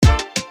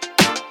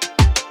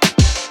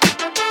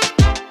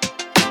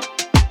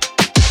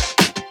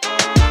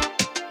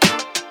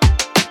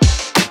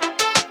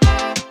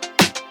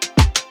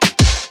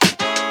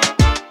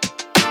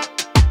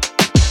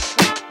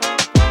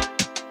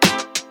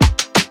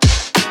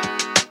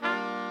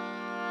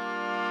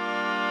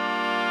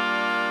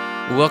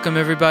Welcome,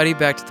 everybody,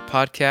 back to the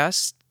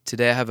podcast.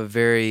 Today I have a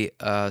very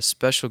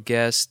special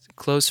guest,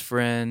 close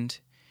friend,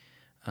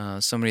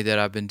 somebody that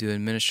I've been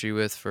doing ministry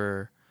with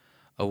for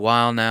a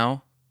while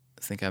now.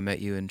 I think I met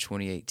you in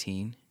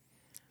 2018.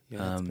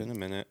 Yeah, it's been a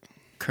minute.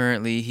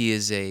 Currently, he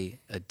is a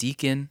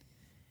deacon.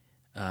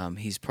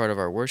 He's part of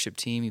our worship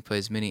team. He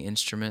plays many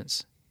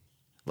instruments.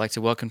 I'd like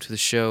to welcome to the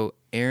show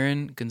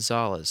Aaron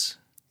Gonzalez.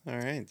 All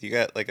right. You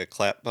got like a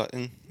clap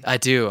button? I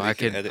do. I'll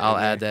in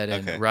add there? that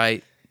in Okay.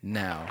 right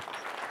now.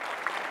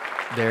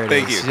 There it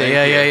Thank is. you.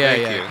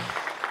 Thank you.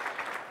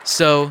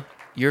 So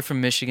you're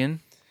from Michigan,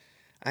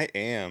 I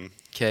am.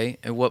 okay?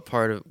 And what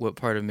part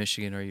of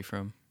Michigan are you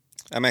from?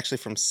 I'm actually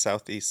from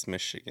Southeast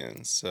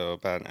Michigan, so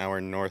about an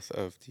hour north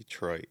of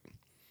Detroit.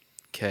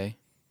 Okay.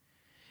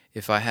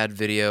 If I had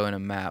video and a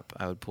map,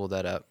 I would pull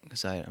that up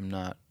because I'm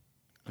not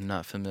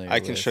familiar.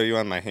 I can show you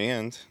on my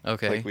hand,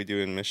 Okay. like we do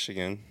in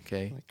Michigan,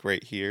 Okay. like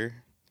right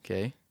here.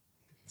 Okay.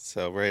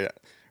 So right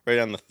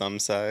on the thumb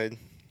side.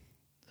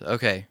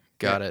 Okay.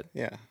 Got Yeah, it.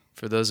 Yeah.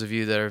 For those of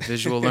you that are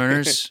visual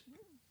learners,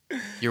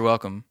 you're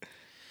welcome.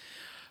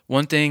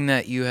 One thing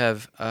that you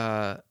have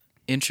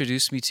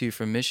introduced me to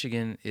from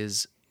Michigan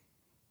is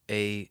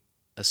a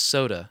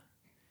soda,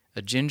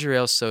 a ginger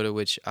ale soda,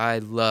 which I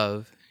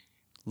love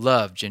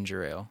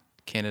ginger ale.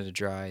 Canada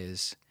Dry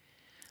is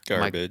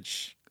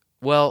Garbage.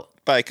 well,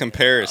 By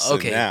comparison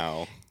okay.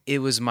 now. it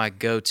was my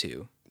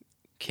go-to.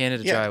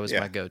 Canada Dry was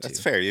my go-to. That's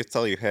fair. That's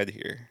all you had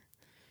here.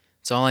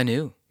 It's all I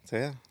knew. So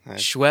yeah.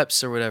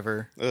 Schweppes or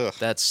whatever. Ugh.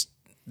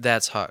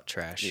 That's hot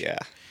trash. Yeah.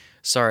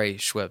 Sorry,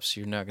 Schweppes,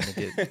 you're not going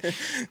to get... No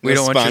We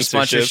don't want your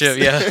sponsorships. sponsorship.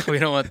 Yeah, we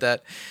don't want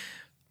that.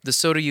 The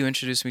soda you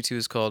introduced me to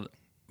is called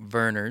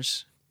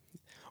Werner's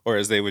Or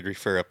as they would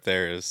refer up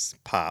there as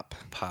pop.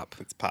 Pop.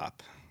 It's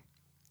pop.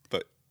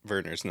 But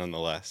Werner's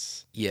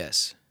nonetheless.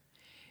 Yes.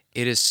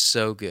 It is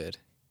so good.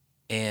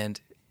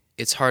 And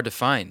it's hard to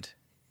find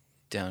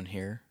down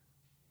here.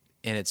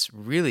 And it's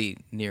really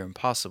near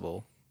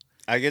impossible.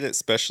 I get it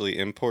specially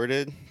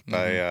imported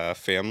by Mm-hmm.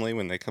 family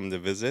when they come to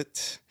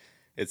visit.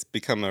 It's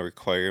become a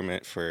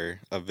requirement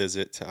for a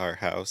visit to our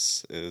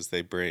house is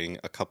they bring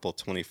a couple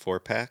 24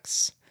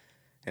 packs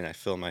and I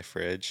fill my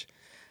fridge.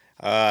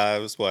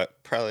 It was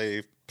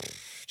probably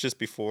just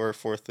before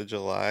 4th of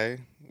July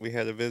we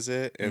had a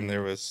visit and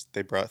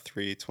they brought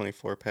 3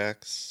 24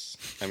 packs.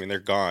 I mean, they're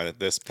gone at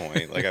this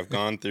point. Like I've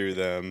gone through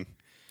them.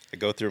 I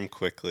go through them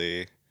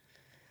quickly.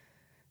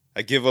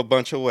 I give a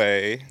bunch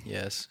away.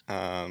 Yes.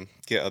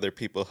 Get other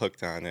people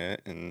hooked on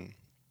it, and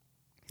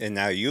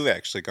now you've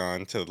actually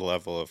gone to the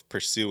level of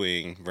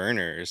pursuing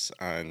Werner's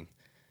on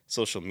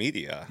social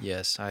media.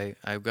 Yes. I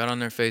got on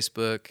their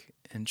Facebook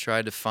and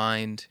tried to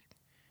find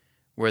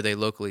where they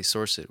locally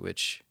source it,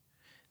 which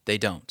they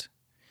don't.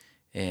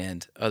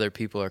 And other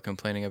people are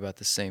complaining about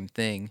the same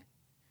thing.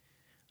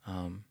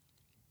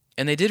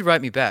 And they did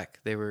write me back.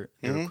 They were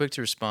quick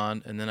to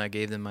respond, and then I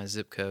gave them my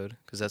zip code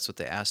because that's what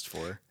they asked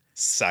for.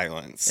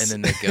 Silence. And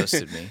then they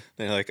ghosted me.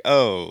 They're like,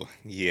 "Oh,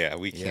 yeah,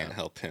 we can't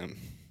help him."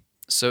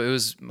 So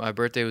my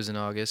birthday was in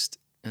August,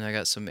 and I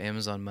got some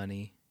Amazon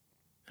money,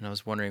 and I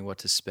was wondering what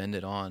to spend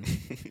it on.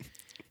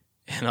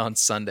 And on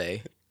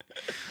Sunday,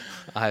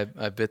 I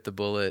bit the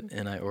bullet,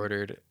 and I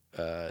ordered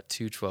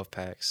 2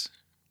 12-packs,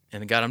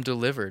 and got them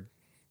delivered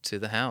to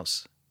the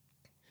house.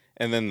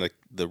 And then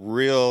the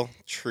real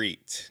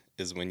treat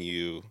is when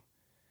you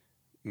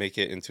make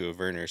it into a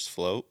Werner's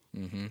float,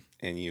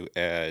 and you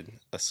add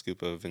a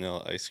scoop of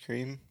vanilla ice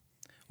cream.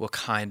 What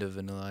kind of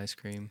vanilla ice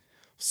cream?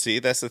 See,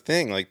 that's the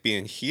thing. Like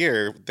being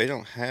here, they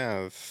don't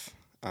have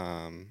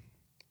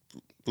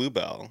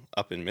Bluebell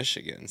up in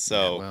Michigan,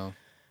 so Yeah, well,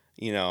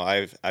 you know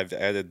I've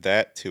added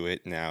that to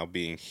it now.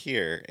 Being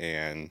here,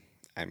 and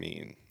I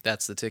mean,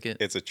 that's the ticket?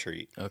 it's a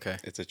treat. Okay.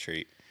 It's a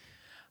treat.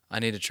 I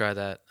need to try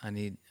that. I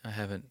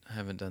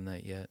haven't done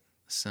that yet.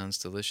 Sounds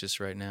delicious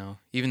right now,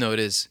 even though it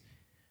is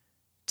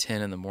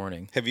 10 in the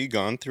morning. Have you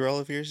gone through all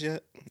of yours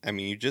yet? I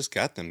mean, you just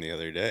got them the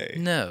other day.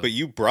 No. But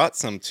you brought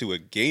some to a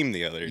game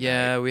the other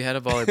Yeah, day. we had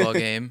a volleyball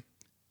game,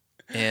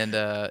 and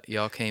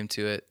y'all came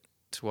to it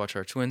to watch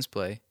our twins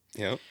play,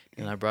 Yep.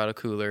 and I brought a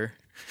cooler.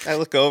 I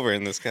look over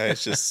and this guy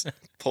just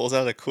pulls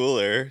out a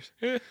cooler.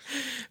 It's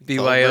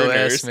all BYOS,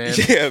 Werner's. man.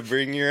 Yeah,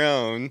 bring your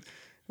own.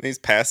 And he's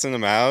passing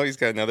them out. He's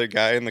got another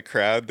guy in the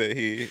crowd that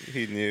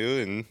he knew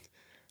and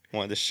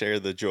wanted to share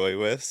the joy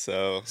with.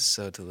 So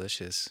So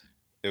delicious.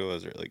 it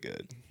was really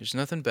good. There's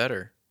nothing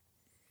better.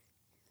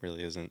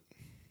 Really isn't.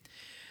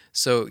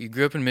 So you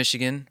grew up in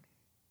Michigan,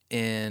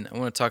 and I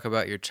want to talk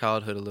about your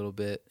childhood a little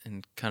bit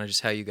and kind of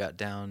just how you got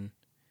down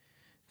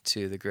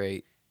to the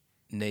great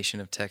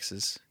nation of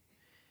Texas.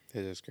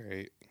 It is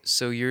great.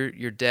 So your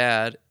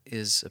dad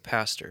is a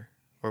pastor,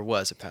 or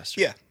was a pastor.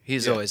 Yeah.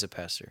 He's Yeah. always a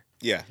pastor.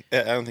 Yeah,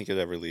 I don't think it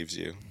ever leaves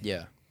you.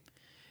 Yeah.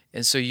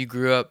 And so you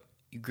grew up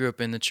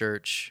in the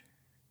church.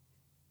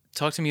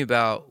 Talk to me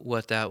about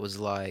what that was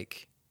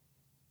like,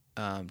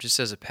 just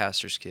as a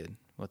pastor's kid,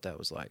 what that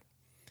was like.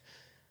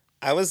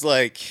 I was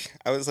like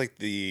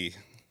the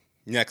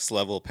next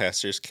level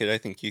pastor's kid, I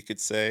think you could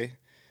say.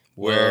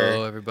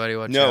 Whoa, everybody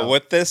watch out. No,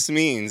 what this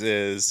means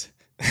is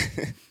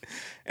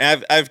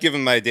And I've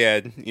given my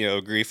dad,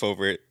 grief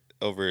over it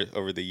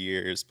over the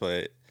years,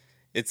 but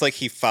it's like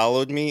he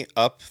followed me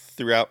up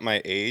throughout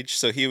my age.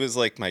 So he was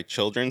like my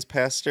children's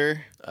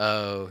pastor.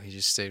 Oh, he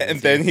just stayed And with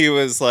you. then he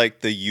was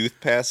like the youth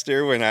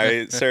pastor when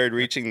I started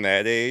reaching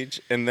that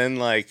age. And then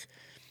like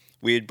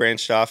we had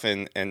branched off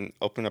and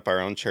opened up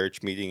our own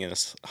church, meeting in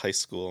a high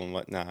school and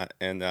whatnot.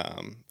 And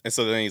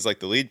so then he's like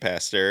the lead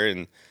pastor,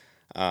 and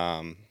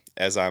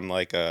as I'm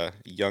like a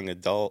young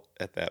adult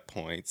at that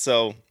point.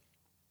 So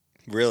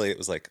really it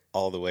was like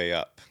all the way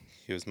up.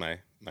 He was my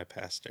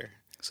pastor.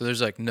 So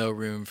there's like no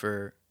room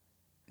for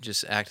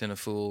just acting a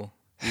fool,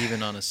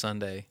 even on a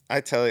Sunday.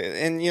 I tell you,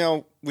 and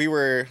we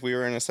were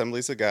in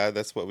Assemblies of God.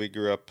 That's what we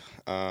grew up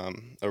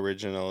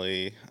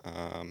originally.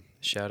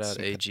 Shout out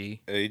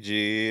AG.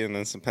 AG, and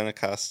then some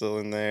Pentecostal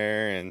in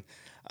there,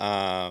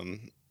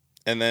 and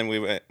then we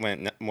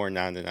went more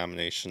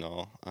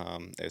non-denominational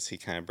as he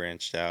kind of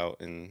branched out,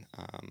 and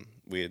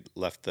we had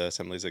left the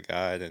Assemblies of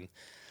God, and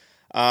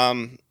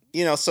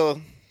so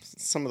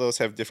some of those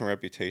have different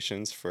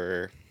reputations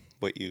for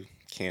what you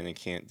can and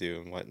can't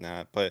do and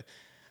whatnot, but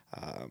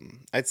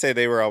I'd say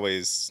they were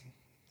always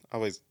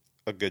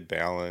a good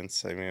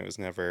balance. I mean, it was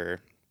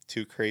never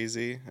too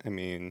crazy. I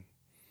mean,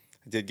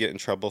 I did get in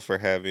trouble for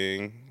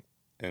having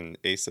an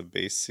Ace of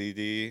Base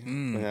CD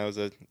when I was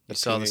a teenager.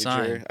 Saw the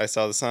sign. I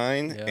saw the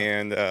sign, Yeah.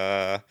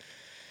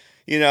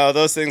 and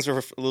those things were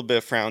a little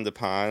bit frowned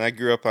upon. I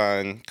grew up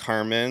on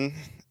Carmen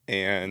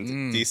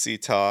and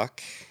DC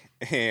Talk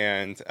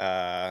and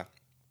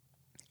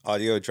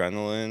Audio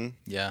Adrenaline.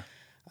 Yeah.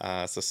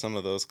 So some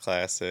of those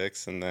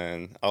classics, and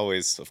then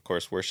always, of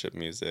course, worship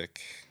music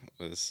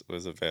was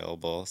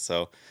available.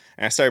 So,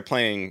 and I started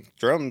playing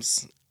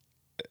drums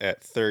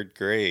at third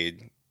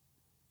grade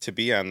to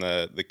be on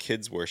the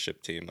kids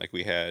worship team. Like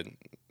we had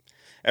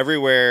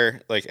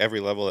everywhere, like every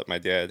level that my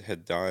dad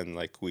had done.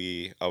 Like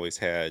we always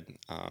had,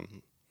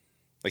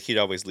 like he'd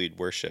always lead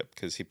worship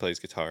because he plays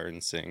guitar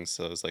and sings.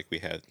 So it was like we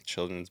had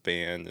children's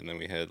band, and then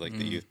we had like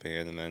the youth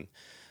band, and then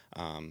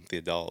the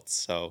adults.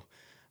 So.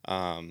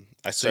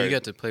 So you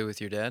got to play with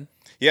your dad?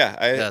 Yeah,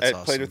 I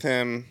Awesome. played with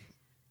him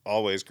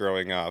always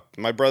growing up.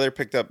 My brother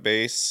picked up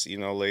bass,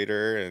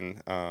 later,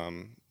 and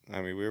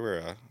I mean we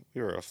were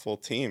a full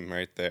team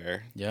right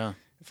there. Yeah.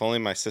 If only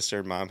my sister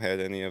and mom had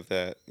any of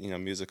that,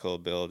 musical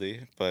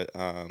ability, but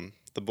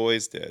the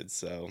boys did.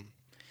 So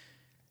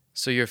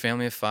you're a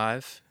family of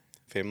 5?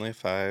 family of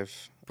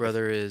 5.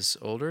 Brother is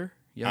older?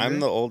 Younger? I'm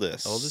the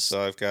oldest.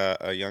 So I've got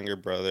a younger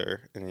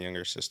brother and a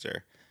younger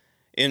sister.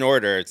 In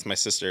order, it's my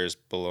sister's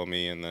below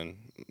me, and then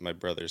my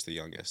brother's the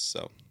youngest.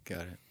 So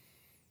got it.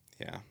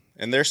 Yeah,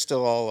 and they're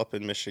still all up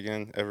in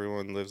Michigan.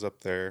 Everyone lives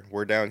up there.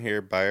 We're down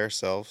here by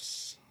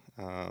ourselves.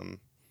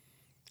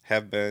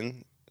 Have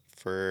been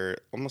for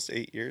almost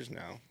 8 years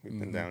now. We've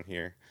been down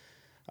here.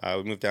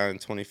 We moved down in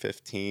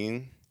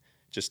 2015.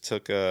 Just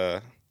took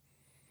an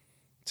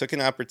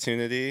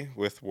opportunity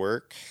with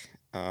work.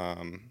 I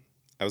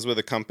was with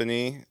a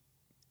company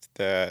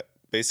that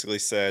basically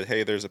said,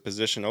 hey, there's a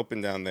position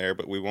open down there,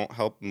 but we won't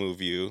help move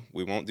you.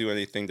 We won't do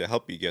anything to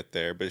help you get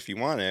there. But if you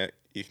want it,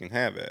 you can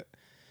have it.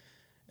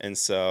 And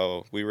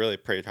so we really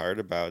prayed hard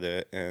about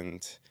it.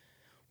 And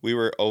we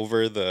were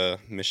over the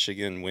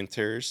Michigan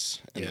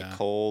winters and the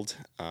cold.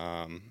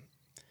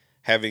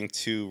 Having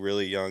 2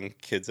 really young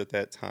kids at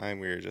that time,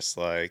 we were just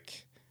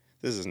like,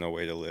 this is no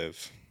way to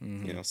live.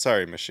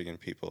 Sorry, Michigan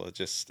people.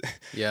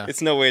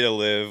 It's no way to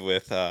live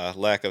with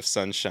lack of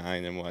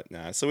sunshine and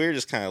whatnot. So we were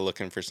just kind of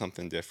looking for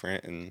something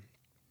different. And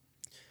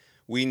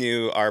we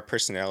knew our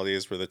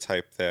personalities were the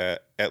type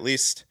that at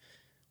least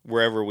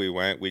wherever we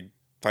went, we'd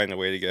find a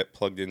way to get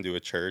plugged into a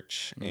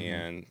church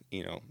and,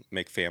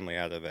 make family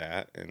out of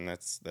that. And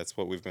that's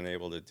what we've been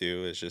able to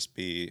do, is just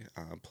be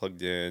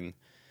plugged in,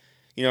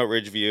 at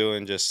Ridgeview,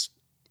 and just,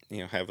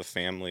 have a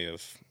family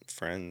of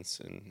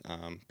friends and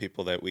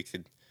people that we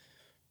could.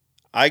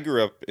 I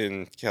grew up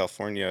in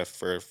California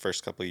for the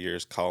first couple of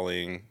years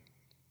calling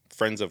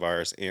friends of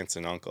ours aunts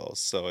and uncles.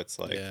 So it's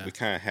like we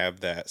kind of have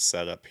that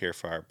set up here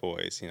for our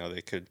boys.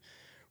 They could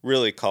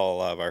really call a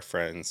lot of our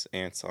friends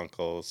aunts,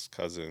 uncles,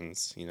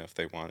 cousins, if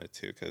they wanted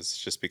to, because it's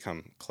just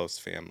become close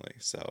family.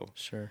 So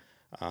sure.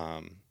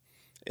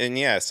 And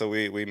yeah, so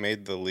we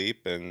made the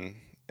leap and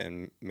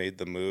made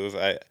the move.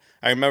 I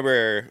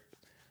remember,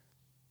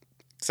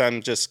 because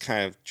I'm just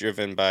kind of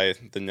driven by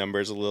the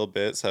numbers a little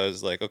bit. So I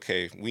was like,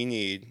 okay, we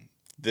need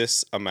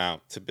this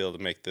amount to be able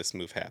to make this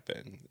move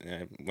happen. And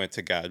I went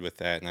to God with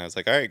that, and I was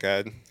like, all right,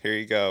 God, here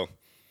you go.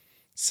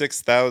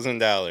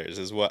 $6,000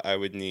 is what I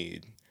would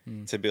need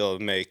to be able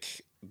to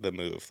make the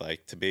move,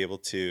 like to be able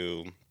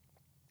to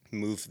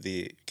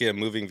get a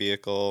moving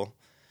vehicle.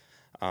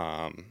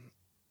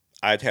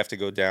 I'd have to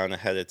go down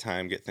ahead of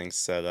time, get things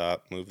set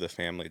up, move the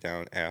family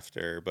down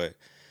after, but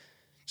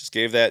just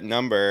gave that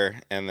number.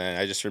 And then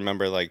I just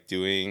remember like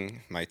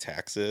doing my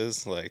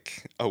taxes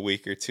like a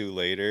week or 2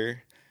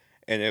 later.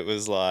 And it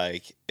was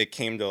like, it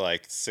came to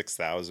like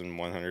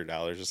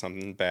 $6,100 or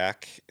something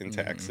back in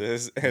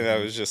taxes. And I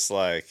was just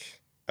like,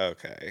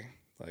 okay,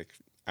 like,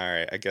 all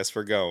right, I guess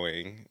we're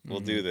going. We'll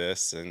do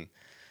this. And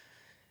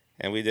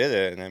And we did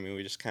it. And I mean,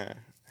 we just kind of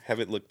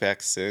haven't looked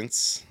back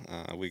since.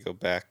 We go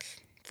back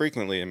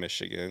frequently in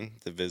Michigan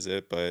to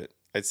visit, but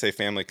I'd say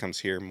family comes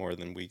here more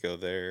than we go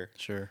there.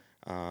 Sure.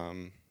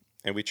 And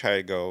we try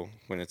to go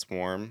when it's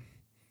warm.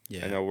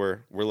 Yeah. I know we're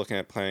looking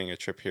at planning a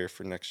trip here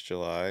for next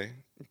July,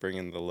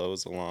 bringing the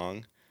Lows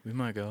along. We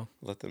might go.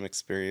 Let them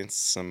experience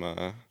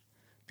some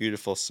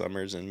beautiful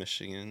summers in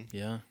Michigan.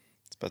 Yeah.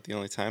 It's about the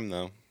only time,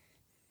 though.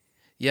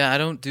 Yeah, I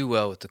don't do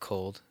well with the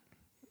cold.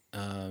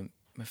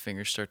 My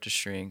fingers start to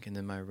shrink, and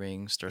then my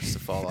ring starts to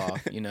fall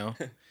off.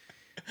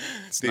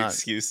 It's The not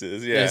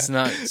excuses, yeah.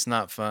 It's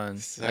not fun.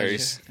 Sorry.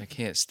 I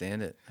can't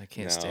stand it. I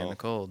can't stand No. the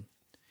cold.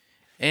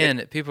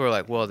 And people are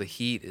like, "Well, the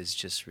heat is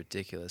just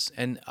ridiculous."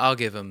 And I'll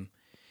give them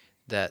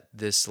that.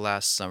 This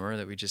last summer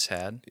that we just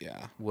had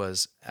Yeah.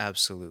 was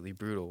absolutely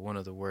brutal. One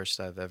of the worst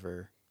I've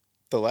ever.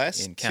 The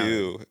last encountered.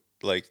 two,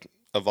 like,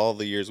 of all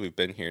the years we've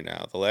been here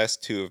now, the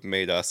last two have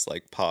made us,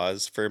 like,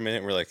 pause for a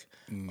minute. We're like,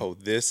 oh,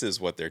 this is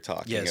what they're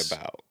talking Yes.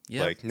 about.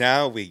 Yep. Like,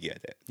 now we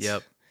get it.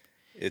 Yep.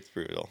 It's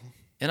brutal.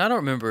 And I don't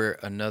remember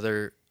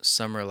another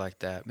summer like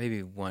that.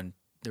 Maybe one.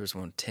 There was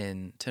one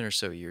 10 or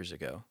so years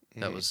ago.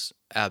 That was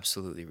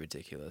absolutely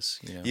ridiculous.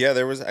 Yeah,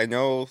 I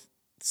know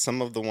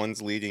some of the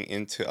ones leading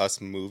into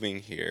us moving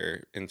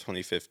here in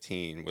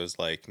 2015 was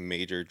like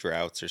major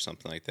droughts or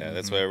something like that.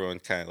 That's what everyone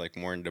kind of like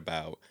warned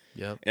about.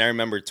 Yep. And I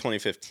remember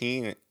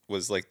 2015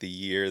 was like the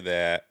year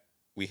that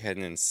we had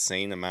an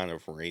insane amount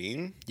of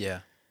rain.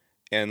 Yeah.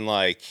 And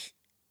like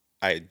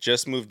I had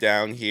just moved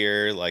down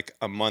here like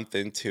a month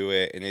into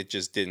it and it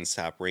just didn't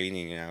stop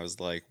raining. And I was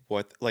like,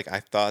 what? Like I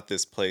thought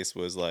this place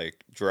was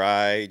like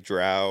dry,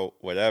 drought,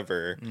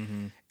 whatever.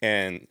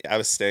 And I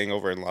was staying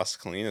over in Las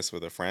Colinas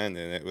with a friend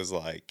and it was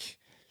like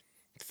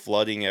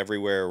flooding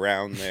everywhere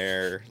around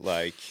there.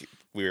 Like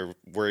we were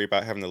worried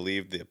about having to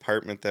leave the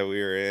apartment that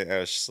we were in. I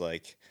was just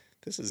like,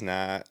 this is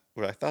not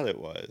what I thought it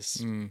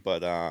was.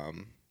 But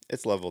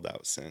it's leveled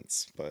out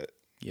since. But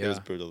it was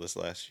brutal this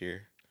last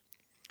year.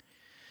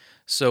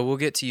 So we'll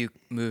get to you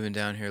moving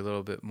down here a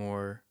little bit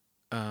more,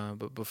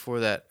 but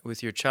before that,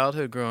 with your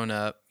childhood growing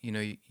up,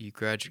 you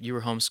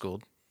were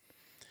homeschooled.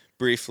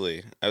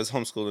 Briefly, I was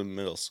homeschooled in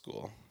middle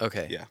school.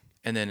 Okay. Yeah.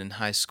 And then in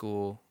high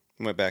school,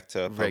 Went back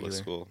to public regular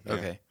school. Yeah.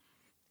 Okay.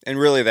 And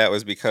really, that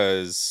was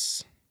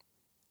because,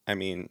 I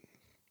mean,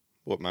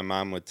 what my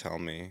mom would tell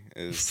me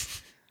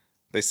is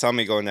they saw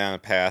me going down a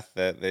path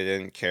that they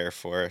didn't care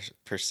for,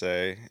 per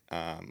se.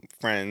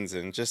 Friends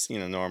and just,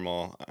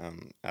 normal,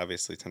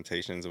 obviously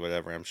temptations or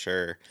whatever, I'm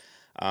sure.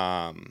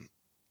 And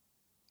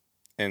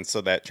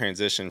so that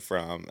transition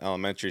from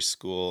elementary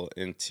school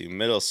into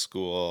middle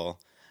school,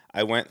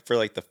 I went for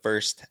like the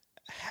first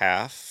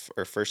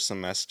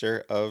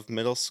semester of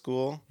middle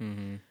school.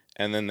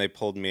 And then they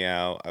pulled me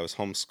out. I was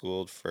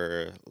homeschooled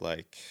for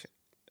like,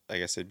 I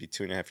guess it'd be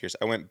 2.5 years.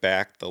 I went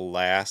back the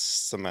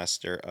last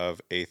semester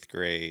of 8th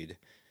grade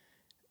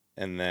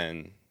and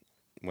then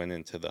went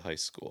into the high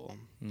school.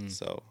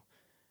 So,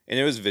 and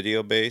it was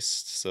video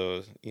based.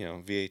 So,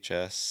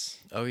 VHS.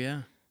 Oh,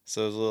 yeah.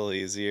 So it was a little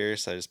easier.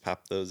 So I just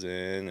popped those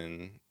in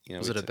and,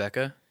 Was it a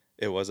Becca?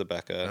 It was a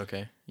Becca.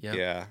 Okay. Yeah.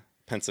 Yeah.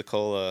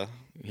 Pensacola,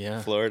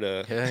 Yeah.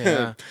 Florida.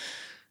 Yeah.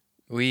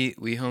 We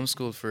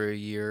homeschooled for a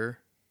year,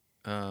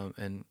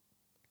 and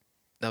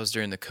that was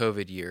during the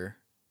COVID year,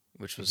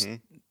 which was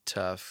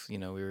tough. We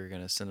were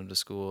going to send them to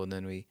school, and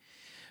then we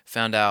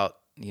found out,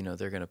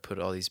 they're going to put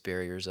all these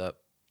barriers up.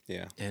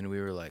 Yeah. And we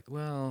were like,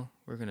 well,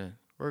 we're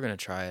gonna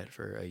try it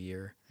for a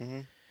year.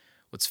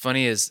 What's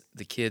funny is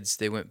the kids,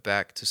 they went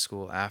back to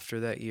school after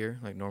that year,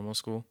 like normal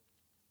school,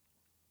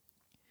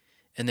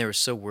 and they were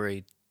so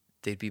worried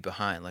they'd be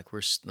behind. Like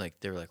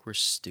they were like, we're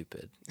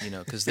stupid,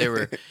 because they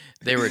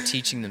were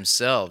teaching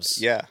themselves.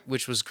 Yeah.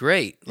 Which was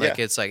great. Like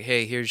Yeah. it's like,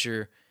 hey, here's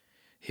your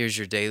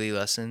daily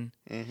lesson,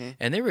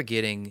 and they were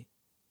getting,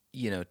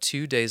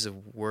 2 days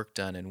of work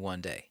done in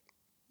one day,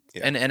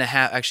 Yeah. and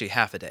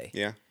half a day.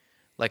 Yeah.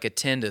 Like a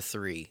 10 to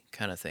 3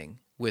 kind of thing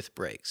with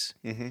breaks.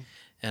 And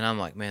I'm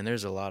like, man,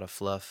 there's a lot of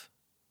fluff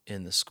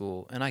in the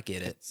school, and I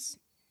get it.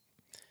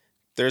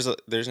 There's an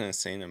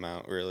insane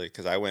amount, really,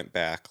 because I went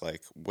back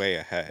like way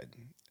ahead,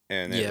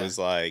 and it Yeah. was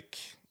like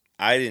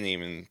I didn't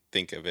even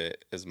think of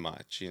it as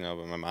much,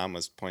 but my mom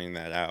was pointing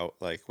that out,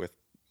 like with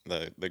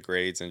the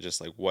grades and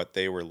just like what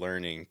they were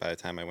learning by the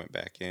time I went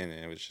back in,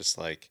 and it was just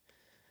like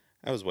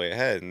I was way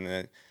ahead, and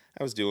then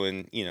I was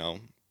doing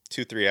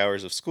 2-3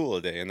 hours of school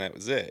a day, and that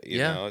was it. You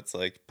know, it's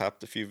like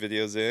popped a few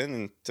videos in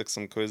and took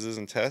some quizzes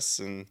and tests,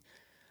 and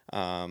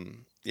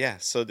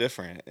so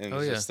different. And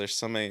it's just there's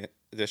so many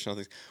additional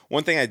things.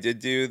 One thing I did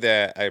do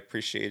that I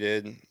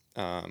appreciated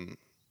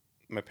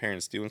my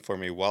parents doing for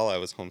me while I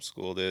was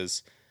homeschooled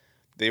is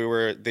they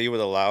would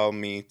allow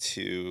me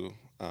to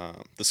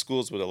the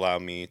schools would allow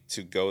me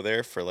to go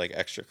there for like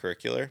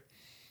extracurricular.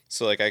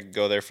 So like I could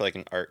go there for like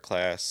an art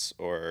class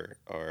or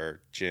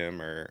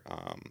gym or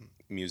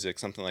music,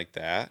 something like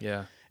that.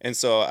 Yeah. And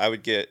so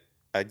I'd get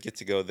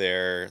to go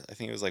there, I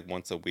think it was like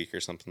once a week or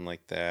something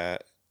like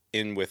that,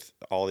 in with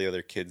all the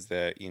other kids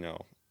that,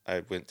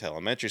 I went to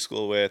elementary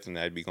school with and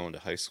I'd be going to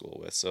high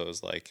school with. So it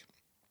was like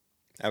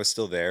I was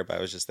still there, but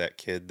I was just that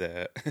kid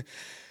that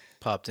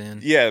Popped in.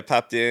 yeah,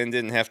 popped in,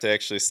 didn't have to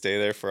actually stay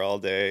there for all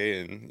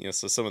day. And,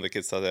 so some of the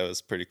kids thought that was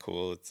pretty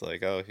cool. It's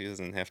like, oh, he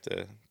doesn't have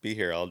to be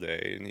here all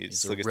day and he He's a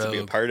still gets to be a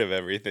rogue. part of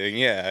everything.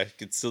 Yeah, I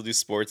could still do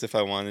sports if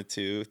I wanted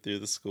to through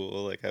the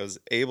school. Like I was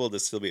able to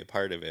still be a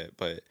part of it,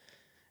 but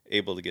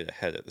able to get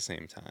ahead at the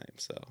same time.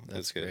 So it was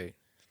That's good. great.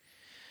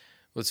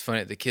 What's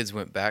funny, the kids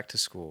went back to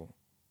school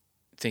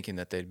thinking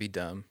that they'd be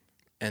dumb,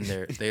 and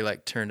they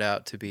like turned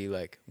out to be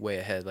like way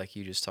ahead, like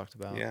you just talked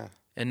about. Yeah.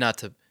 And not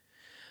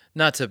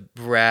to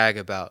brag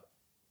about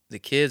the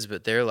kids,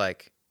 but they're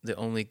like the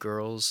only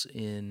girls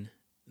in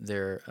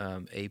their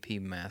AP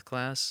math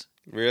class.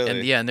 Really?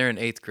 And yeah, and they're in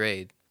 8th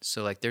grade.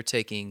 So like they're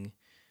taking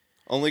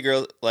Only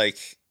girl,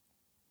 like,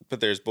 but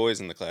there's boys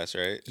in the class,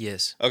 right?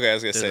 yes. Okay, I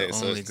was gonna They're say, the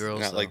so only it's girls,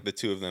 not like though. the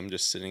two of them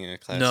just sitting in a No.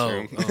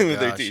 classroom Oh, with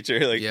their gosh.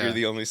 teacher. Like Yeah. you're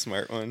the only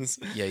smart ones.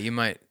 Yeah,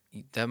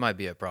 that might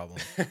be a problem.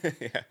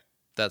 Yeah,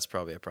 That's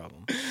probably a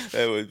problem.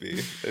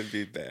 that'd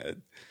be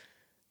bad.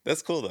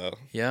 That's cool though.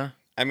 Yeah.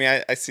 I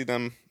mean, I see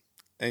them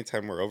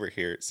anytime we're over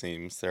here. It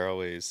seems they're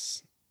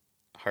always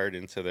hard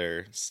into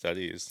their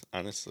studies.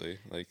 Honestly,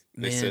 like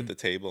they sit Man. at the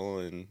table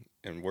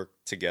and work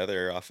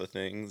together off of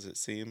things. It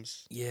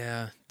seems.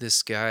 Yeah,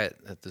 this guy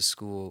at the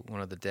school,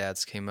 one of the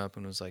dads came up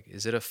and was like,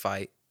 "Is it a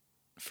fight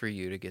for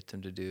you to get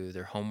them to do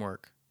their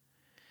homework?"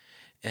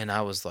 And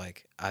I was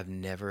like, "I've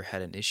never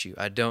had an issue.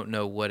 I don't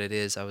know what it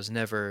is. I was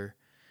never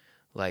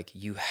like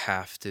you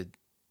have to,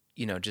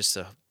 just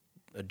a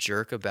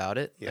jerk about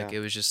it. Yeah. Like it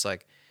was just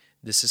like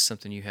this is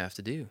something you have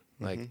to do.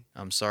 Like Mhm.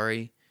 I'm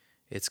sorry,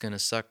 it's going to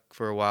suck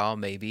for a while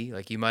maybe.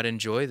 Like you might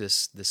enjoy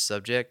this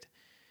subject,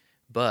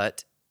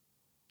 but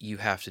you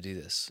have to do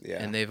this."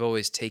 Yeah. And they've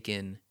always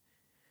taken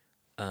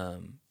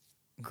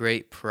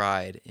great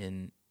pride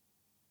in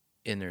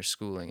their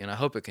schooling, and I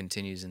hope it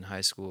continues in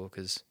high school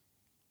because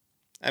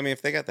I mean,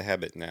 if they got the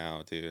habit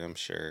now, dude, I'm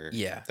sure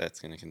Yeah. that's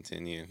gonna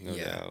continue, no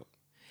Yeah. doubt.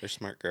 They're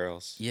smart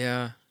girls.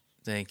 yeah,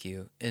 thank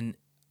you. And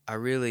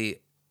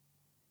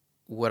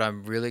what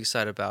I'm really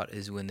excited about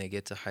is when they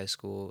get to high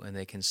school and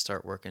they can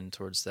start working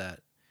towards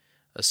that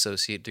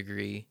associate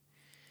degree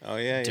Oh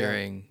yeah,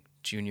 during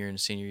junior and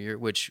senior year.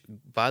 Which,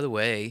 by the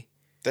way,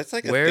 That's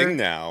like a where thing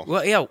now.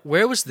 well, yeah,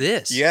 where was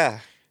this?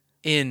 Yeah.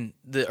 In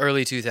the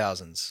early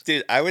 2000s.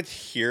 Dude, I would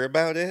hear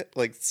about it,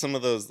 like some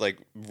of those like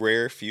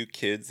rare few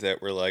kids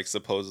that were like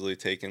supposedly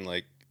taking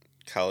like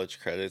college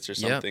credits or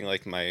Yep. something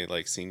like my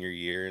like senior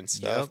year and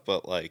stuff, Yep.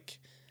 but like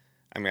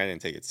I mean, I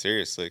didn't take it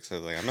seriously because I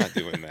was like, I'm not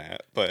doing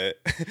that. But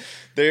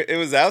there, it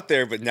was out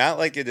there, but not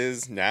like it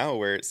is now,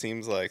 where it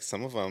seems like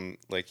some of them,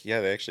 like,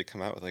 yeah, they actually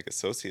come out with like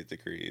associate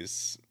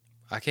degrees.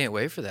 I can't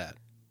wait for that.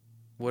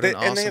 What an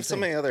awesome And they have so thing.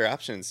 many other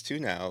options too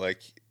now.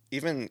 Like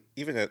even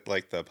at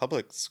like the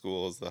public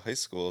schools, the high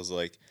schools,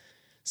 like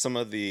some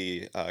of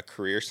the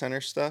career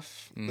center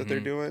stuff that they're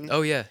Mhm. doing.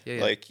 Oh yeah,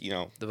 yeah. Like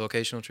The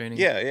vocational training.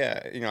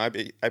 yeah.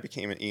 I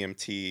became an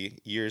EMT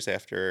years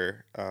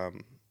after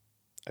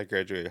I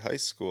graduated high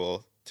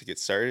school to get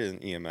started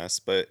in EMS,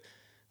 but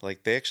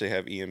like they actually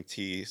have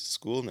EMT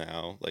school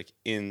now, like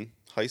in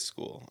high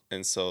school,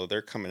 and so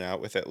they're coming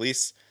out with at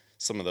least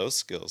some of those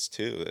skills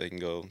too. They can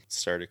go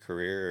start a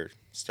career or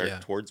start Yeah.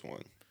 towards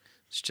one.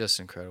 It's just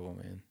incredible,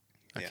 man.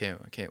 I Yeah.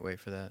 can't wait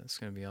for that. It's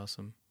gonna be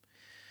awesome.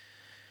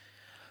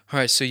 All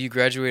right, so you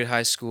graduated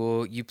high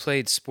school. You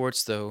played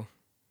sports though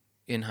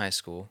in high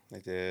school. I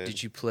did.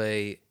 Did you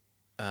play?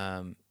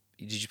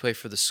 Did you play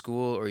for the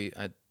school or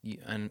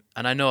and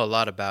I know a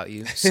lot about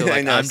you, so I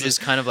like know, I'm so-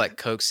 just kind of like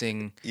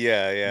coaxing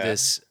Yeah.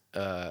 this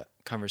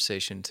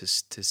conversation to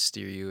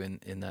steer you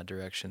in that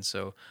direction.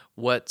 So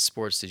what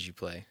sports did you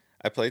play?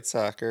 I played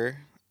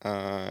soccer.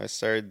 I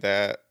started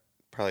that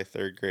probably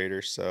third grade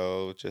or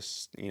so,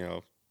 just,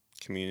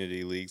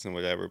 community leagues and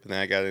whatever. But then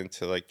I got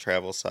into like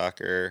travel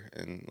soccer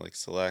and like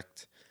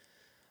select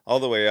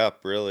all the way up,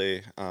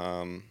 really.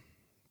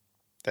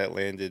 That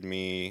landed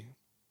me,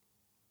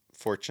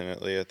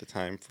 fortunately, at the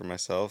time for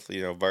myself,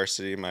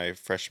 varsity my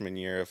freshman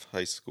year of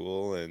high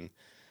school and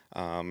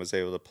was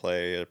able to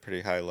play at a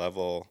pretty high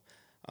level,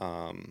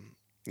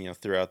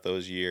 throughout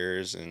those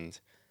years and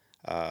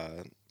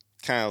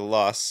kind of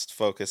lost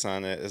focus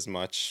on it as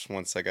much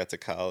once I got to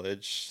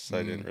college. So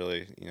I didn't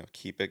really,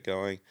 keep it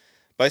going.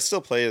 But I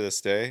still play to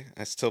this day.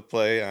 I still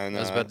play on. I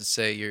was about to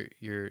say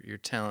your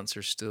talents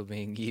are still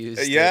being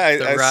used. Yeah, at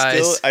the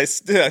Rise.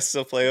 I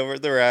still play over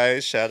at the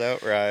Rise. Shout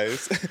out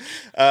Rise.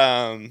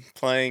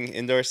 Playing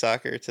indoor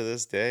soccer to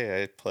this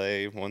day. I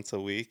play once a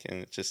week, and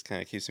it just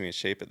kind of keeps me in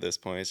shape at this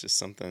point. It's just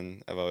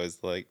something I've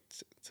always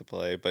liked to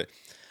play. But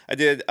I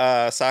did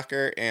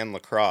soccer and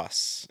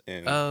lacrosse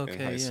in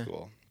high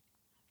school.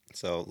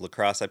 So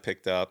lacrosse I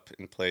picked up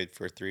and played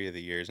for 3 of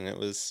the years, and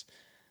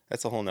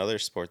that's a whole nother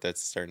sport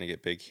that's starting to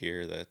get big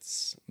here.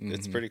 It's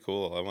pretty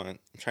cool. I'm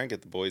trying to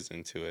get the boys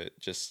into it.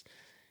 Just,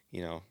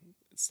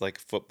 it's like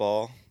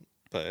football,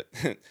 but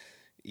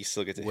you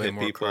still get to Way hit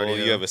more people.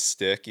 cardio. You have a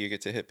stick you get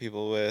to hit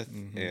people with,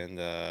 and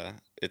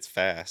it's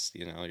fast.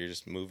 You're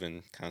just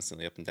moving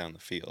constantly up and down the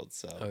field.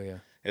 So Oh yeah.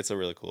 it's a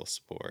really cool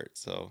sport.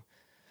 So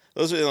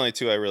those are the only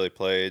 2 I really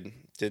played.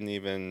 Didn't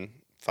even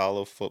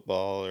follow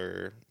football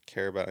or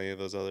care about any of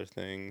those other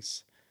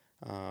things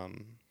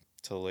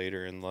till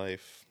later in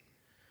life.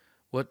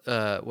 What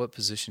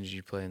position did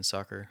you play in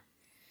soccer?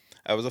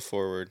 I was a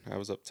forward. I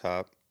was up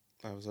top.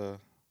 I was a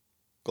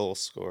goal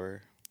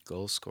scorer.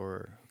 Goal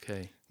scorer.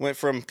 Okay. Went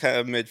from kind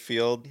of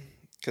midfield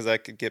because I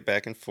could get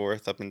back and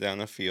forth up and down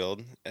the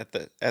field at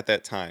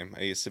that time.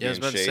 I used to be Yeah, I was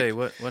in about to shape. say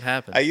what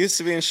happened. I used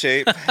to be in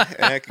shape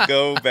and I could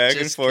go back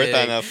and Just forth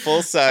kidding. on a full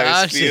I'm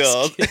size just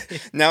field. kidding.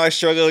 Now I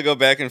struggle to go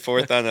back and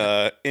forth on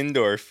a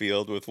indoor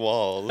field with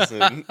walls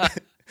and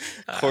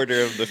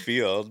quarter of the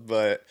field.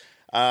 But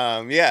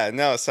yeah,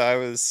 no. So I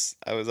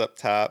was up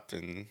top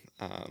and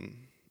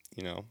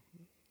you know,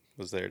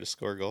 was there to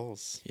score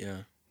goals. Yeah.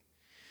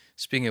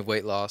 Speaking of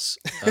weight loss,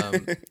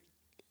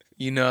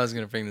 you know I was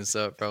gonna bring this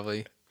up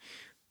probably,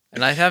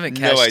 and I haven't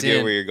cashed in. No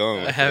idea where you're going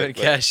with I haven't it,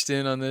 but- cashed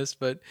in on this,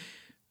 but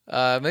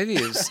maybe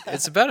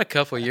it's about a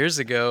couple years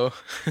ago.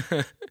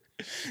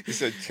 You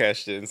said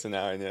cashed in, so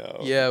now I know.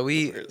 Yeah,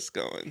 where it's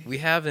going. we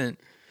haven't.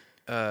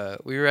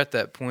 We were at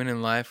that point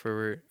in life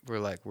where we're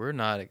like we're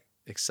not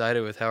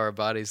excited with how our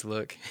bodies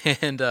look,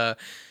 and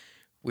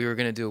we were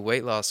gonna do a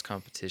weight loss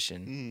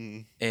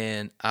competition,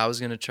 and I was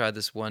gonna try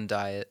this one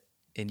diet,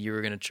 and you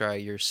were gonna try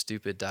your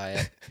stupid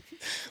diet,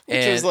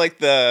 Which was like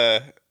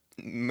the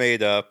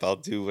made up, I'll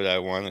do what I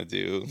want to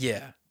do.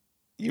 yeah,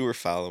 You were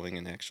following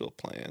an actual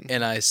plan.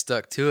 and I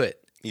stuck to it.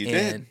 You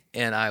did.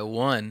 And I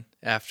won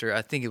after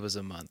I think it was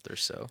a month or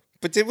so.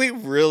 But did we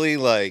really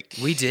like...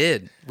 We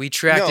did. We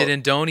tracked No. it,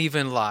 and don't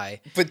even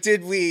lie. But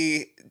did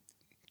we...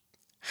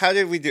 How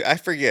did we do... I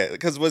forget.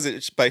 Because was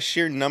it by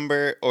sheer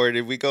number or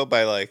did we go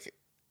by like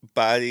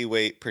body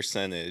weight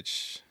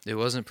percentage? It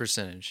wasn't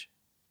percentage,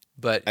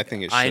 but I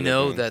think it I should have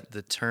know been. that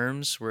the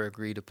terms were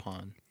agreed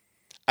upon.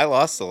 I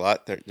lost a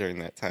lot during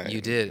that time. You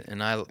did,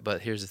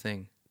 but here's the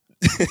thing: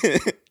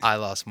 I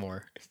lost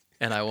more,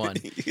 and I won.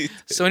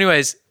 So,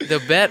 anyways,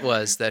 the bet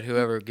was that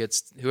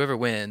whoever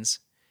wins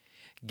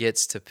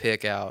gets to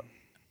pick out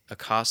a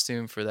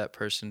costume for that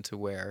person to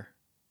wear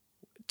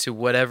to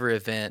whatever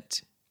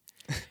event.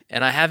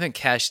 And I haven't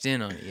cashed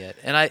in on it yet.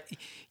 And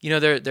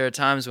there are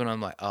times when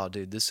I'm like, oh,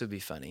 dude, this would be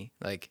funny.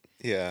 Like,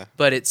 Yeah.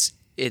 but it's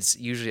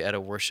usually at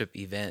a worship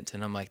event,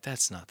 and I'm like,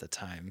 that's not the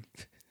time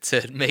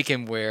to make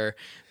him wear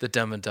the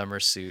Dumb and Dumber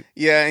suit.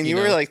 Yeah, and you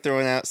were know? like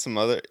throwing out some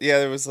other... Yeah,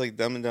 there was like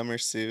Dumb and Dumber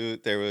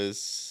suit. There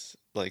was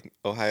like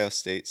Ohio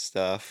State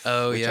stuff.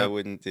 Oh, which yeah. I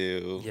wouldn't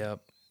do.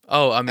 Yep.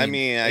 Oh, I I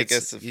mean, I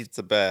guess if it's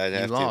a bet, I'd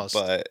you have lost.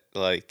 to. But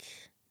like,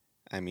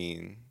 I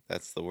mean,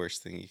 that's the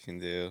worst thing you can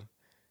do.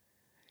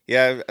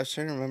 Yeah, I was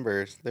trying to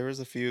remember. There was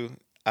a few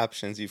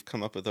options you've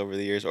come up with over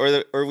the years,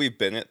 or we've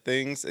been at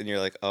things, and you're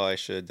like, oh, I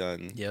should have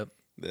done Yep.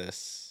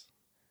 this.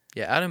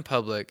 Yeah, out in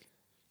public,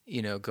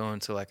 going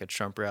to like a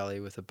Trump rally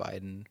with a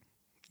Biden,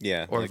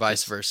 Yeah, or like vice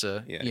just-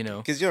 versa. Yeah, You know,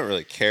 because you don't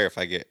really care if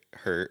I get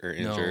hurt or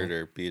No. injured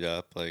or beat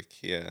up.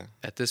 Like, yeah,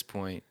 at this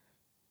point,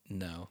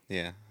 no,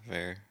 yeah,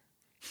 fair.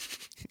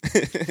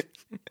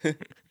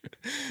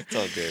 It's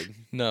all good.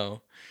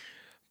 no.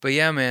 But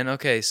yeah, man.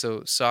 Okay,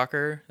 so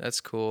soccer,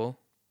 that's cool.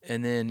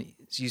 And then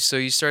you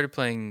started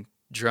playing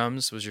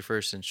drums was your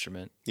first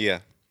instrument, Yeah.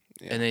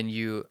 Yeah. and then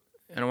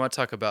and I want to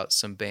talk about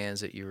some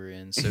bands that you were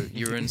in. So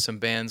you were in some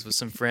bands with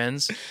some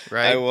friends,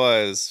 right? I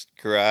was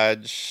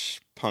garage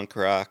punk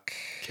rock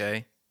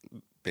Okay,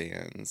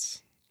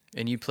 bands.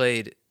 and you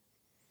played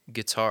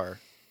guitar.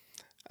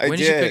 I When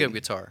did you pick up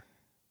guitar?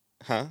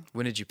 Huh?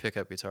 When did you pick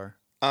up guitar?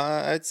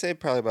 I'd say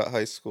probably about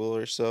high school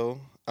or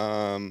so.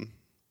 And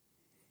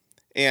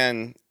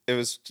it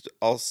was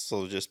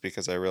also just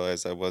because I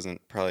realized I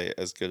wasn't probably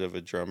as good of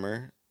a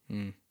drummer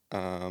Mm.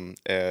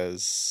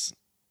 as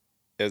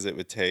it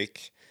would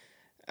take.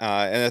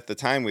 And at the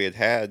time we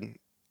had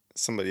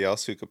somebody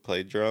else who could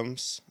play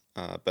drums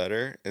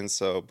better. And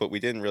so, but we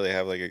didn't really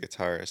have like a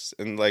guitarist.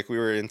 And like we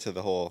were into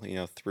the whole,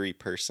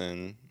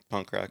 3-person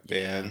punk rock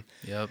band.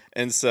 Yeah. Yep.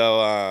 And so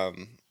I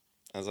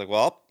was like,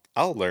 well,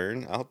 I'll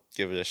learn. I'll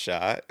give it a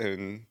shot.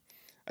 And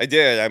I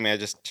did. I mean, I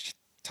just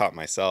taught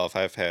myself.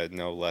 I've had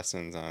no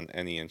lessons on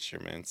any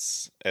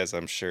instruments, as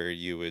I'm sure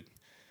you would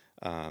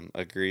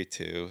agree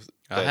to.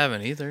 I But-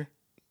 haven't either.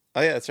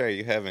 Oh, yeah, that's right.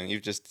 You haven't.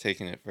 You've just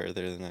taken it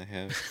further than I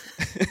have.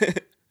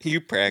 You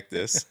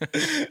practice.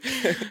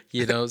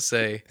 You don't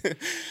say.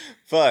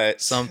 But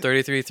Psalm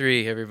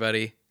 33:3,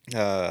 everybody.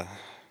 I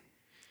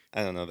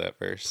don't know that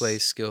verse. Play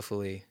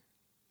skillfully.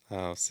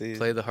 Oh, see.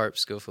 Play the harp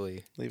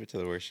skillfully. Leave it to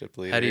the worship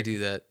leader. How do you do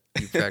that?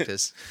 You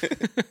practice.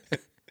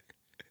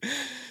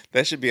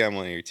 That should be on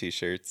one of your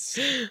t-shirts.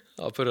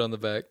 I'll put it on the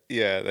back.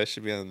 Yeah, that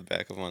should be on the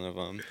back of one of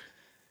them.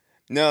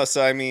 No,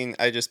 so I mean,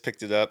 I just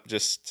picked it up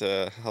just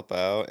to help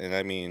out. And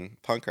I mean,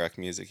 punk rock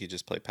music, you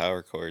just play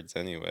power chords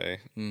anyway.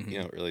 Mhm.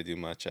 You don't really do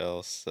much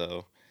else.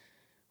 So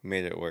we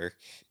made it work.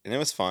 And it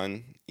was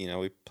fun.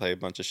 We played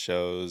a bunch of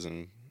shows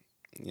and,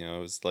 it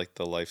was like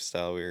the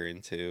lifestyle we were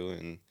into.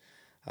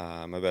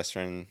 And my best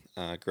friend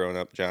growing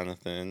up,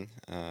 Jonathan,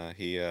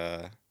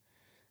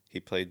 he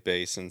played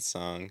bass and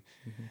sung.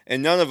 Mm-hmm.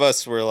 And none of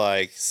us were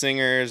like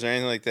singers or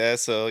anything like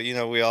that. So,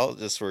 we all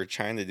just were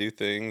trying to do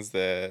things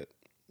that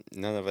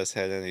none of us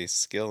had any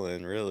skill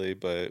in really,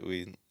 but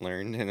we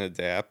learned and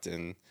adapt,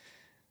 and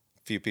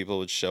few people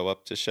would show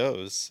up to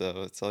shows, so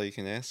that's all you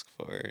can ask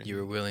for. You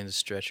were willing to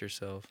stretch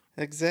yourself.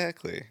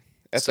 Exactly.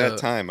 At that So,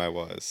 time, I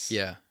was.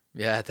 yeah.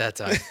 Yeah, at that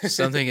time.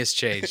 Something has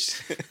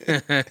changed.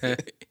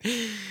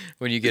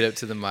 When you get up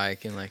to the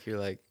mic and like you're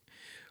like,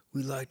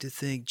 we'd like to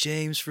thank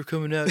James for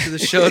coming out to the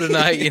show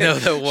tonight. You know,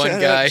 that one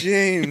Shout guy. out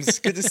James.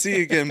 Good to see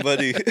you again,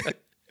 buddy.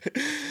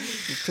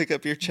 You pick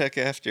up your check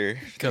after.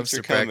 Comes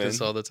to coming. practice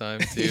all the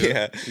time, too.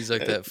 Yeah. He's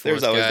like that fourth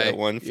There's always guy. that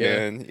one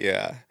fan.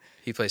 Yeah.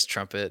 He plays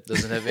trumpet.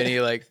 Doesn't have any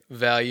like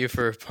value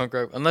for punk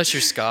rock unless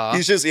you're ska. He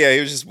was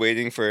just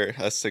waiting for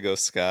us to go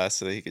ska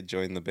so that he could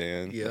join the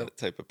band. Yep. That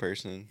type of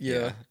person.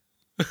 Yeah.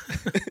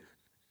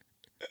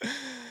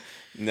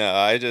 No,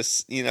 I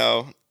just,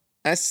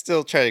 I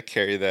still try to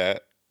carry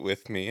that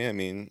with me. I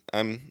mean,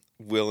 I'm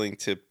willing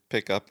to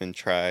pick up and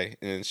try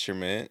an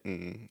instrument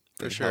and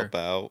sure. help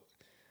out,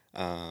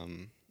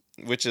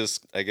 which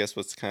is, I guess,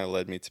 what's kind of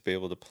led me to be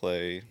able to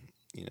play,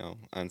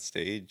 on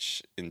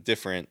stage in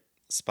different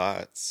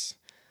spots.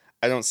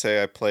 I don't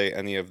say I play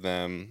any of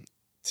them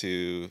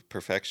to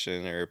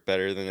perfection or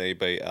better than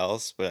anybody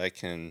else, but I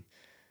can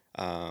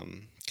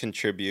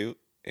contribute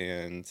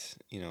and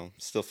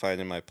still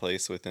finding my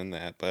place within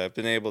that. But I've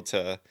been able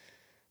to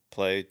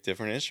play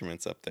different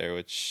instruments up there,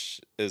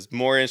 which is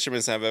more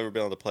instruments than I've ever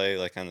been able to play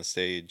like on the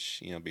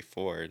stage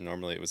before.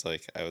 Normally it was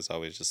like I was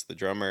always just the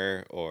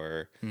drummer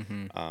or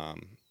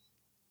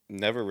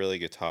never really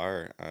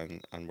guitar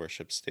on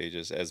worship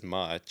stages as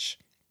much,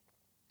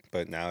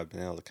 but now I've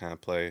been able to kind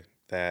of play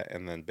that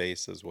and then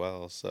bass as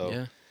well.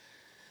 So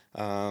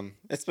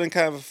it's been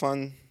kind of a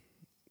fun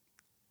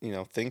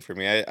thing for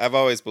me. I've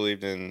always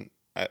believed in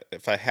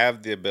if I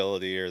have the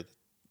ability or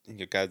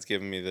God's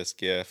given me this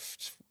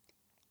gift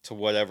to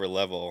whatever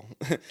level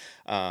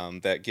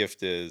that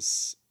gift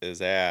is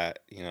at,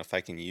 if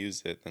I can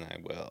use it, then I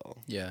will.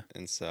 Yeah.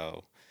 And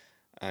so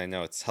I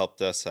know it's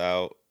helped us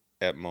out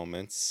at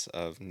moments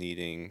of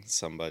needing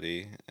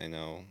somebody. I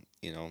know,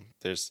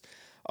 there's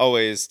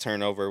always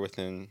turnover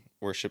within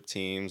worship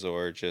teams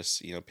or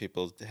just,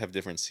 people have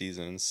different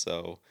seasons.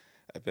 So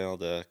I've been able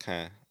to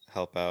kind of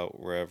help out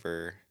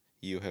wherever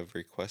you have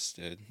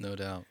requested. No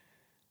doubt.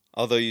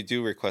 Although you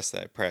do request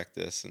that I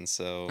practice, and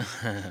so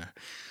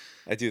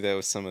I do that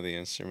with some of the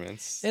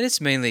instruments. And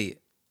it's mainly,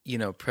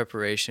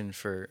 preparation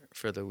for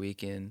the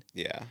weekend.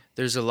 Yeah.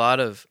 There's a lot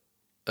of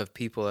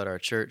people at our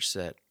church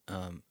that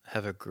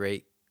have a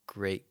great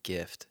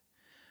gift,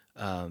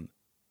 and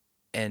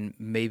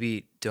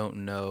maybe don't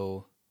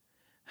know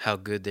how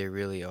good they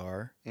really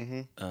are,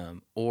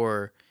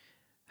 or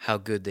how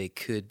good they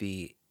could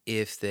be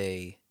if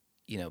they,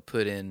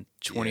 put in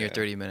 20 or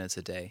 30 minutes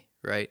a day,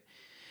 right?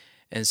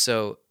 And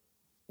so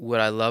what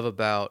I love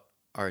about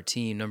our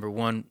team, number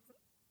one,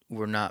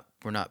 we're not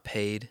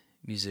paid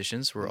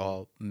musicians. We're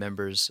all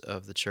members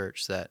of the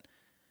church that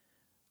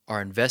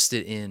are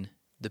invested in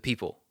the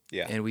people.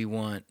 Yeah. And we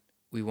want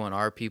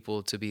our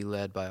people to be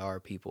led by our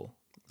people.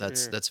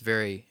 That's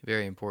very,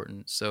 very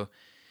important. So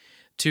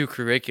two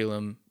criteria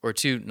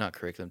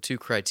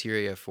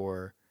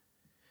for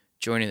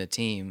joining the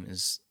team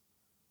is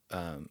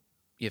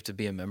you have to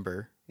be a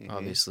member,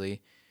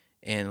 obviously,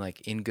 and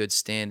like in good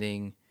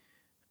standing,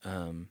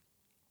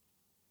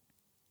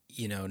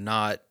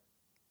 not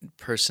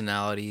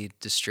personality,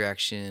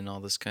 distraction, all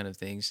this kind of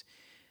things.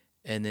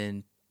 And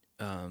then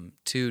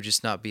two,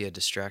 just not be a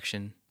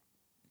distraction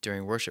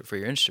during worship for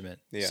your instrument.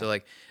 Yeah. So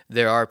like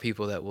there are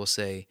people that will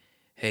say,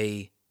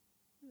 hey,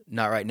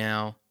 not right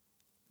now,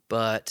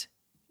 but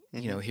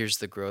here's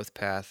the growth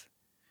path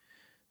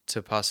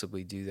to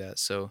possibly do that.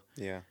 So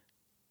yeah,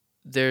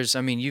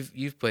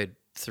 you've played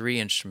 3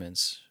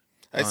 instruments.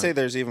 I'd say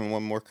there's even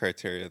one more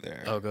criteria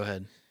there. Oh, go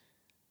ahead.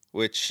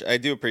 Which I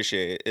do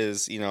appreciate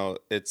is,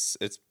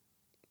 it's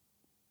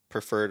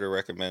preferred or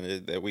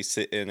recommended that we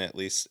sit in at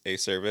least a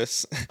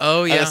service.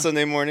 Oh, yeah. On a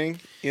Sunday morning,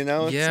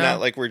 It's Yeah. not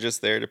like we're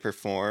just there to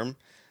perform,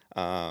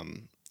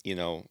 go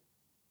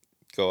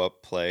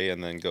up, play,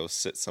 and then go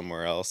sit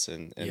somewhere else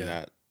and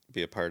not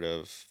be a part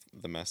of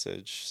the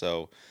message.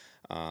 So,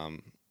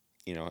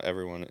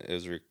 everyone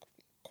is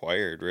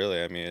required,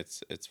 really. I mean,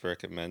 it's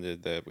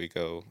recommended that we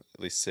go at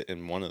least sit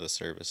in one of the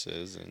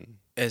services. And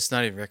It's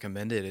not even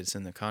recommended. It's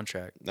in the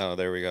contract. no,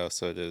 there we go.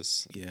 So it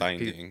is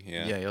binding.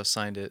 Yeah, y'all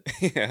signed it.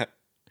 Yeah.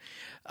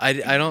 I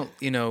don't,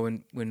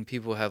 when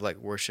people have like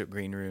worship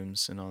green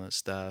rooms and all that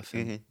stuff,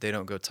 and they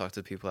don't go talk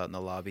to people out in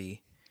the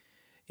lobby,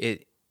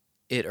 it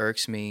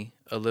irks me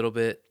a little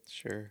bit.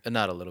 Sure.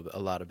 Not a little bit, a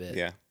lot of it.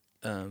 Yeah.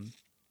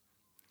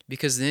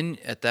 Because then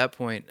at that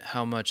point,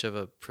 how much of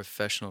a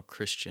professional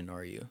Christian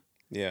are you?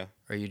 Yeah.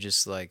 Are you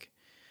just like,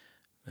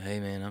 hey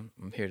man,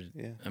 I'm here to.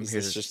 Yeah. I'm Is here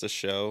this to. just a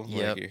show?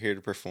 Yep. Like you're here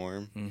to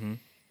perform. Mm-hmm.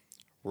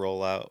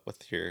 Roll out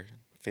with your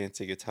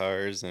fancy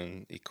guitars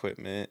and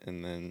equipment,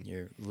 and then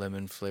Your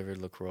lemon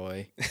flavored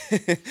LaCroix.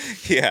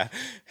 yeah,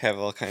 have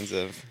all kinds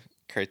of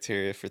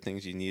criteria for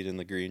things you need in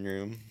the green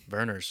room.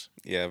 Burners.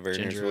 Yeah, Verner's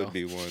Ginger would ale.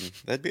 be one.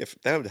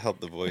 That would help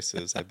the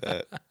voices, I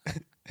bet.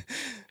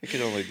 I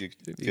can only do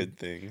It'd be good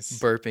things.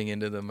 burping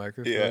into the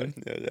microphone. Yeah,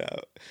 no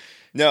doubt.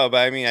 No, but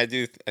I mean, I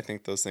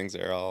think those things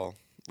are all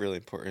really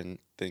important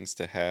things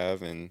to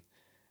have, and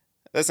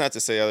that's not to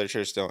say other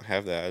churches don't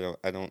have that.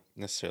 I don't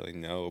necessarily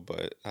know,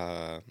 but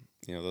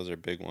those are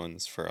big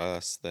ones for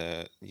us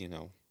that,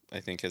 I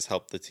think has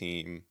helped the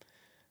team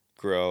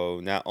grow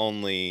not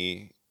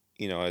only,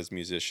 as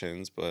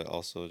musicians, but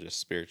also just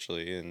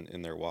spiritually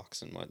in their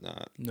walks and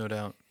whatnot. No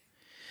doubt.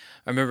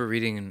 I remember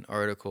reading an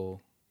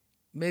article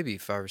maybe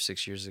 5 or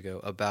 6 years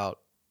ago about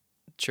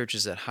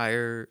churches that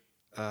hire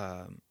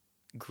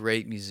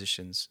great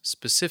musicians.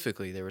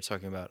 Specifically, they were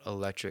talking about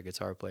electric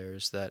guitar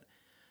players that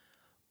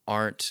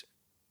aren't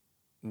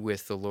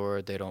with the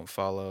Lord. They don't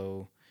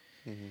follow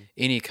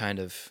any kind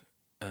of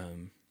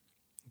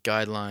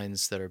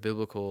guidelines that are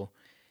biblical,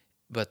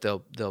 but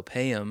they'll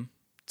pay them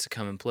to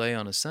come and play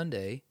on a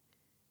Sunday,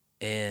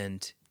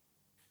 and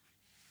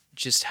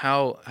just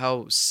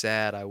how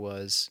sad I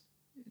was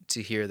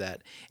to hear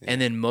that. Yeah.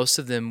 And then most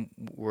of them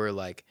were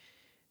like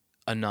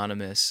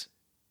anonymous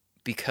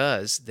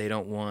because they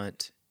don't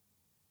want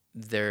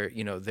their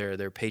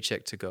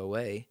paycheck to go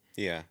away.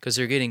 Yeah. Because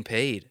they're getting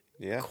paid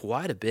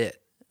quite a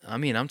bit. I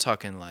mean, I'm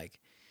talking like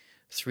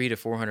 $300 to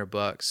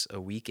 $400 a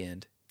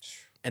weekend,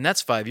 and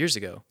that's 5 years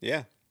ago.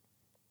 Yeah.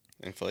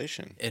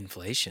 Inflation.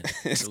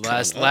 So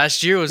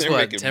last year was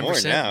what,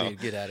 10%? Dude,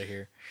 get out of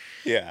here.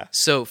 Yeah.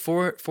 So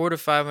 $400 to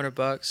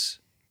 $500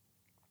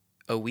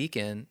 a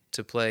weekend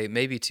to play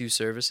maybe 2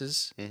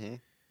 services,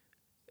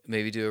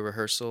 maybe do a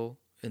rehearsal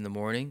in the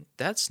morning.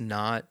 That's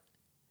not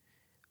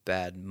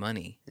bad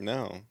money.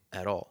 No.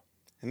 At all.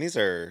 And these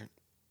are,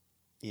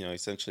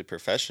 essentially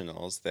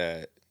professionals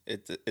that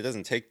it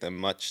doesn't take them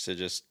much to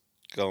just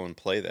go and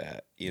play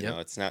that.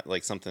 It's not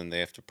like something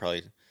they have to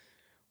probably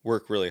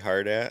work really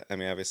hard at. I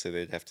mean, obviously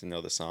they'd have to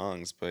know the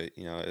songs, but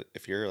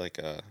if you're like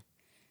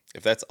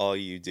if that's all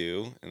you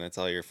do and that's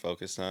all you're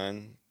focused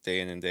on day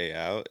in and day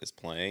out is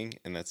playing,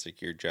 and that's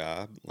like your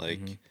job,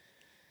 like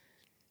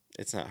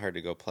it's not hard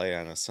to go play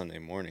on a Sunday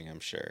morning,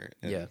 I'm sure,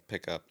 and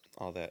pick up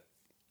all that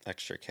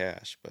extra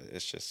cash. But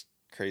it's just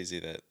crazy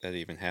that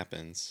even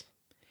happens.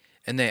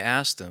 And they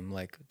asked them,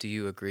 like, do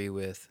you agree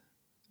with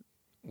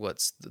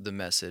what's the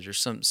message or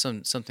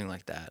something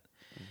like that?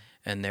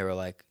 And they were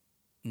like,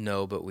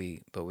 no, but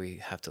we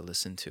have to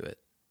listen to it.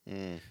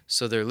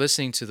 So they're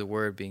listening to the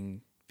word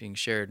being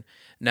shared.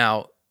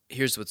 Now,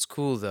 here's what's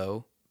cool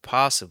though,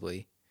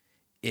 possibly,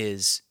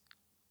 is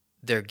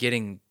they're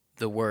getting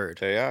the word.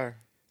 They are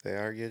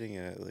getting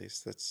it, at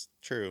least. That's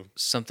true.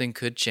 Something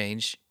could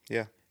change.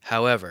 Yeah.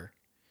 However,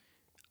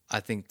 I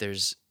think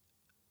there's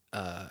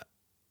a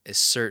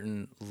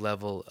certain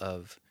level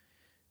of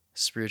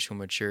spiritual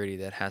maturity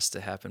that has to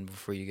happen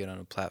before you get on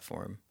a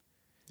platform.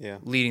 Yeah.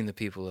 Leading the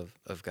people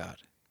of God.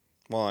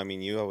 Well, I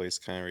mean, you always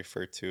kind of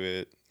refer to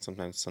it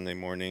sometimes Sunday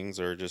mornings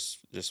or just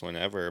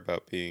whenever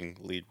about being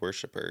lead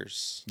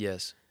worshipers.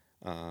 Yes.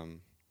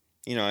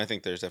 I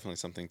think there's definitely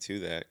something to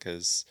that,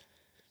 because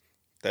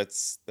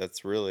that's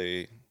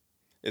really,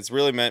 it's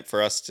really meant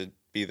for us to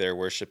be there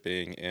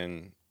worshiping,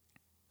 and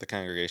the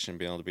congregation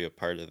being able to be a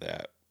part of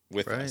that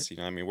with us.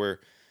 I mean,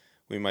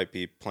 we might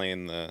be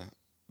playing the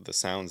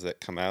sounds that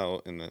come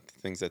out and the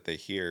things that they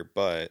hear,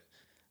 but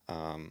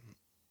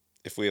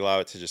if we allow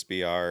it to just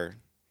be our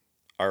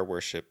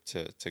worship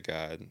to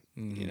God,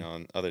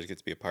 and others get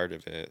to be a part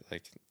of it,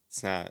 like,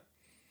 it's not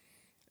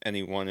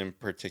any one in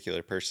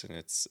particular person,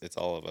 it's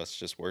all of us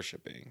just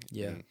worshiping.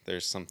 Yeah. And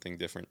there's something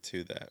different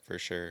to that for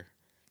sure.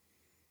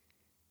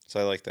 So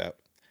I like that.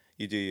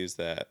 You do use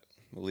that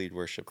lead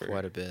worshiper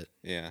quite a bit.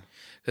 Yeah.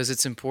 Because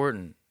it's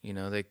important.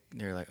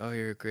 They're like, oh,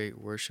 you're a great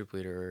worship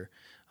leader, or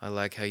I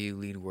like how you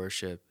lead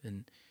worship.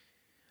 And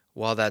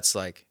while that's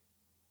like,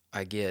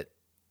 I get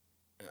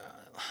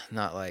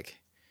not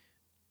like,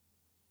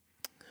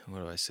 what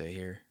do I say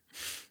here?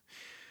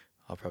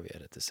 I'll probably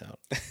edit this out.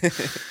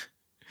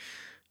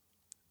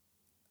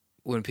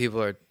 When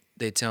people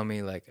they tell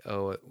me like,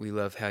 oh, we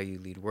love how you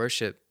lead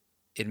worship,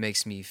 it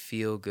makes me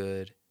feel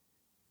good,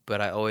 but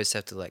I always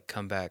have to like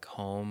come back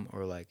home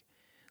or like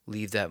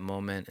leave that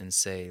moment and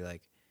say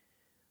like,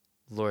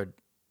 Lord,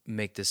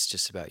 make this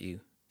just about you.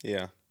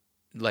 Yeah.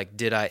 Like,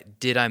 did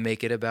I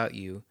make it about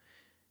you?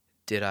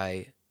 Did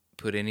I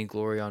put any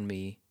glory on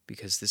me?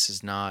 Because this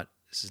is not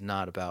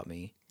about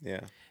me.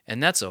 Yeah.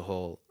 And that's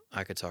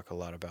I could talk a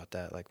lot about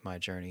that, like my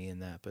journey in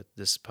that, but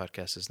this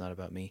podcast is not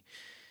about me.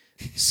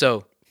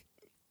 So,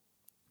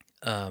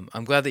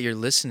 I'm glad that you're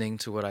listening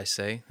to what I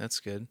say. That's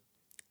good.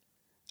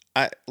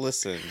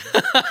 Listen.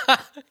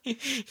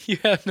 You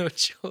have no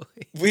choice.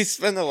 We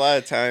spend a lot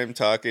of time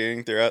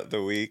talking throughout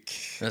the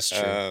week. That's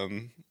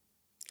true.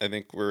 I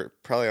think we're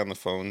probably on the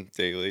phone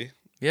daily.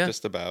 Yeah.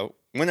 Just about.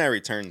 When I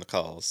return the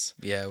calls.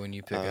 Yeah, when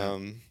you pick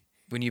up.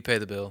 When you pay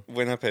the bill.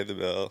 When I pay the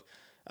bill.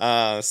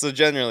 So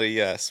generally,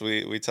 yes,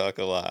 we talk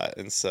a lot.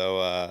 And so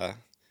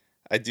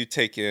I do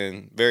take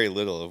in very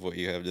little of what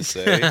you have to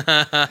say.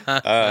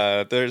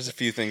 There's a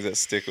few things that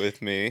stick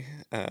with me.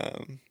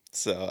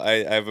 So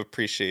I've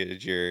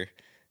appreciated your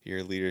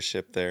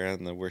leadership there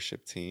on the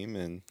worship team.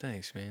 And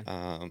thanks,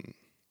 man.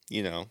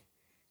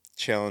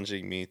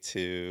 challenging me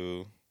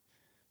to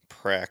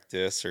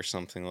practice or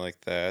something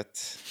like that.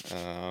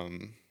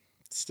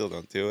 Still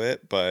don't do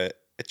it,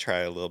 but I try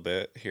a little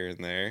bit here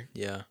and there.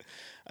 Yeah.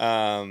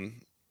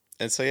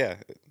 And so, yeah,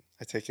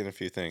 I take in a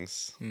few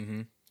things,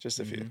 Mm-hmm. just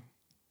a few.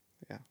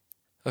 Yeah.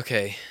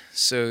 Okay,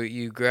 so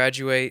you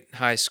graduate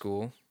high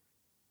school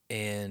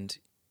and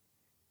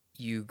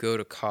you go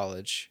to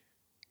college.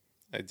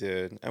 I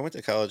did. I went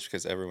to college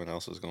because everyone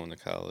else was going to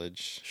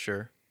college.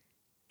 Sure.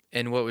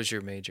 And what was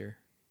your major?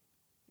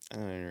 I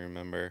don't even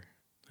remember.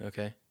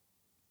 Okay.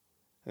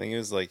 I think it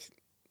was like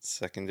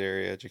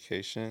secondary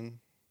education.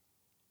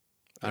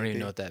 I don't even maybe.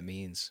 know what that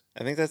means.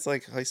 I think that's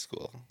like high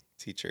school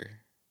teacher.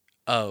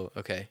 Oh,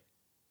 okay.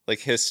 Like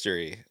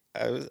history.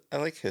 I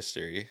like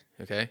history.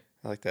 Okay.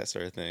 I like that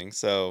sort of thing.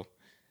 So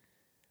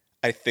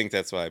I think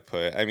that's why I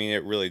put. I mean,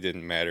 it really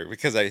didn't matter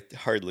because I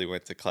hardly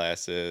went to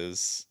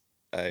classes.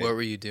 What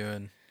were you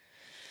doing?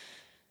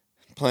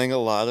 Playing a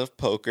lot of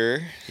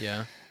poker.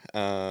 Yeah.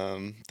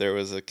 There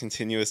was a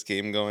continuous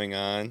game going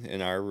on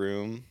in our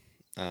room.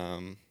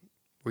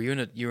 Were you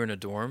were in a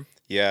dorm?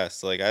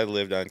 Yes, like I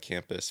lived on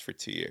campus for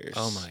 2 years.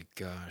 Oh my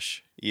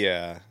gosh.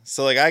 Yeah.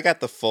 So like I got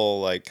the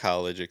full like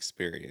college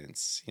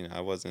experience. You know, I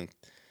wasn't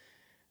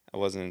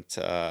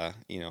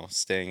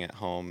staying at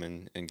home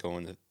and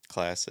going to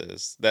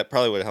classes. That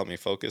probably would have helped me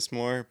focus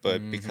more, but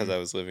because I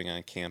was living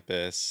on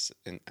campus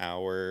an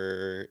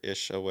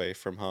hour-ish away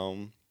from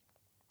home,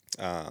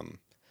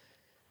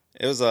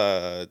 it was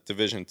a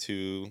Division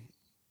II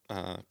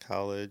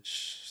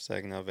college,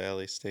 Saginaw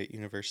Valley State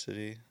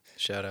University.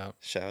 Shout out.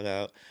 Shout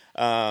out.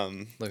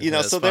 Looking You for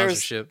know, that so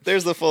sponsorship.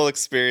 there's the full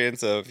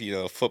experience of, you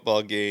know,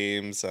 football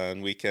games on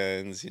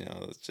weekends, you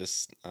know,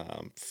 just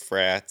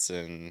frats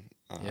and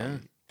Yeah.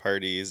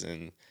 parties.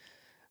 And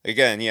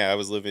again, yeah, I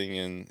was living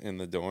in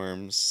the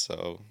dorms,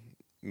 so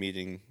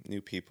meeting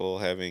new people,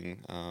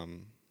 having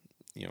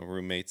you know,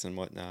 roommates and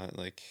whatnot.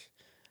 Like,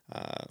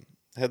 I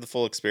had the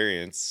full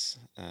experience.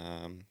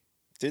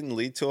 Didn't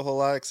lead to a whole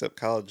lot except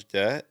college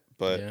debt,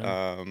 but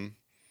Yeah.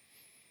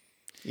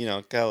 you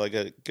know, got like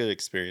good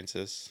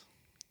experiences.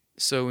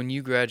 So when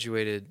you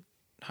graduated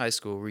high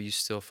school, were you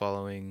still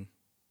following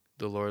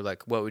the Lord?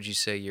 Like, what would you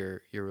say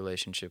your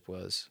relationship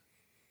was?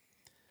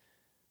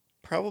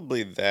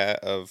 Probably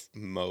that of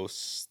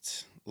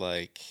most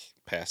like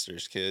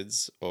pastors'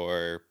 kids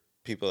or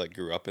people that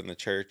grew up in the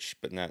church,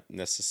 but not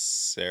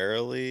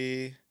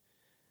necessarily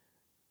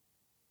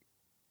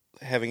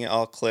having it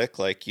all click.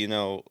 Like, you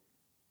know,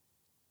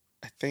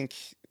 I think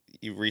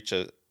you reach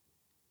a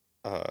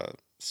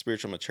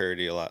spiritual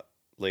maturity a lot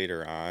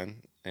later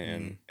on,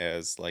 and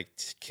as like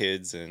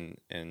kids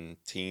and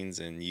teens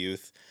and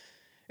youth,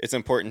 it's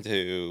important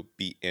to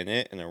be in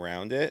it and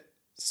around it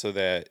so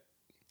that,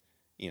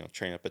 you know,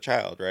 train up a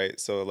child, right?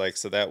 So like,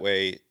 so that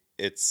way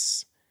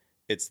it's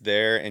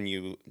there and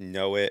you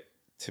know it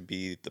to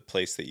be the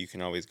place that you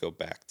can always go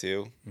back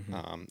to.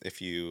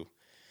 If you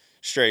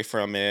stray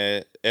from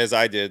it, as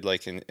I did,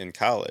 like in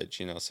college,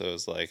 you know, so it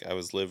was like I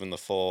was living the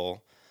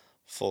full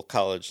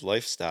college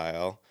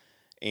lifestyle.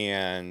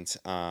 And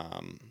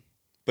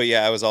but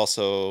yeah, I was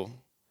also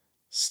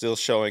still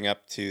showing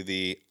up to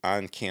the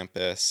on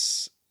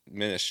campus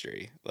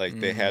ministry. Like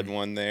they had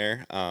one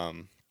there. I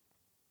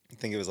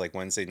think it was like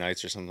Wednesday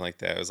nights or something like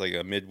that. It was like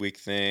a midweek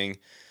thing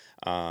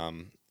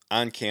on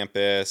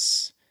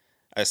campus.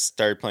 I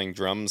started playing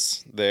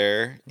drums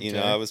there. You know,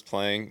 Okay. I was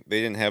playing. They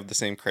didn't have the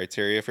same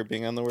criteria for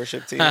being on the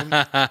worship team.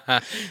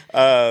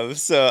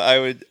 So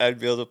I'd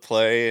be able to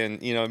play,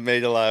 and you know,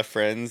 made a lot of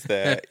friends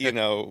that, you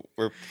know,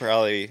 were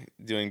probably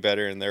doing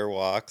better in their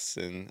walks,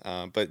 and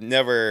but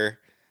never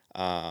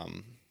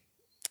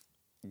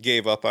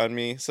gave up on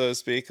me, so to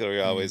speak. They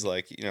were always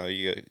like, you know,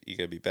 you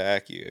gotta be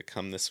back. You gotta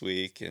come this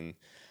week, and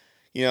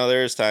you know,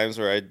 there's times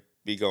where I'd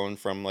be going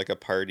from like a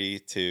party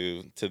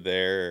to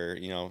there, or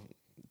you know,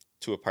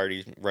 to a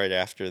party right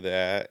after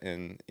that,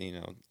 and you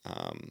know,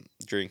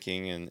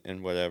 drinking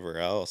and whatever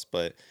else.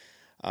 But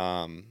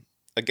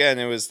again,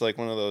 it was like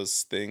one of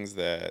those things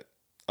that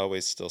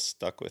always still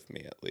stuck with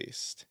me, at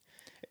least.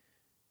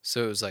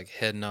 So it was like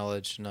head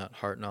knowledge, not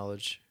heart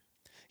knowledge.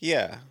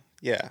 Yeah,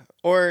 yeah.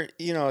 Or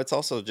you know, it's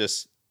also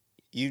just,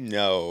 you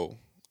know,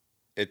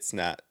 it's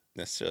not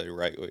necessarily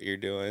right what you're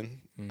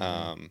doing,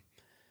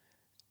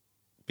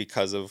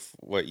 because of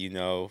what you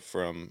know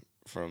from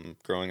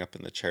growing up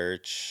in the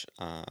church.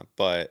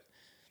 But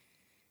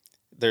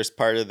there's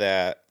part of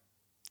that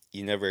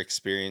you never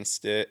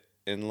experienced it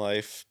in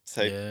life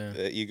type Yeah.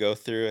 that you go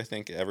through. I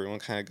think everyone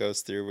kind of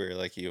goes through where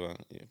like you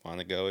want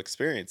to go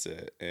experience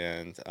it,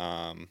 and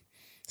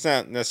it's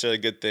not necessarily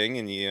a good thing.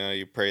 And you know,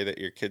 you pray that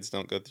your kids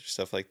don't go through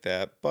stuff like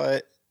that,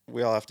 but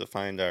we all have to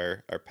find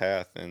our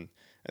path, and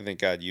I think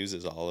God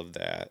uses all of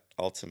that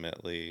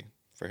ultimately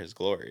for His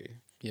glory.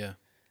 Yeah.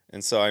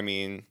 And so, I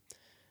mean,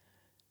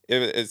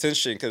 it's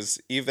interesting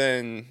because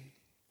even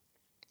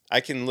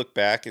I can look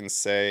back and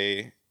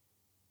say,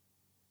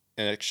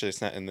 and actually,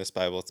 it's not in this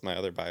Bible; it's my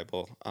other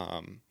Bible.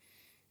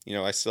 You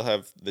know, I still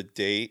have the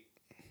date,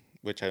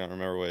 which I don't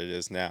remember what it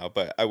is now,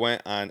 but I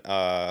went on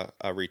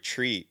a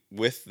retreat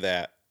with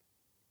that,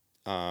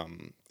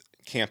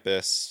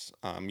 campus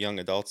young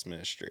adults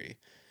ministry.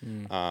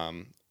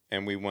 Mm.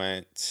 And we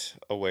went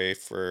away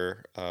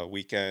for a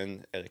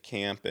weekend at a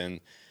camp, and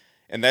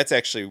that's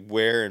actually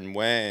where and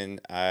when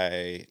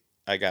I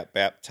got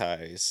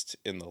baptized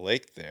in the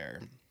lake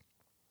there,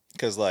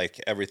 because like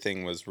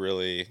everything was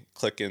really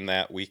clicking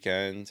that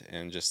weekend,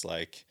 and just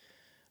like,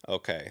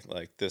 okay,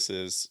 like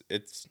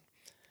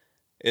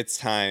it's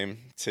time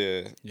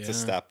to Yeah.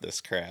 stop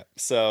this crap.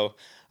 So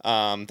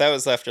that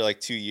was after like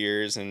 2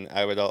 years, and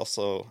I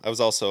was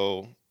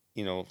also,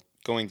 you know,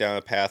 going down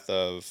a path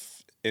of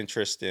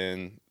interest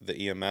in the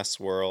EMS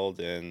world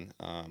and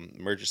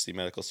emergency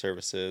medical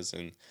services,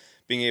 and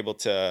being able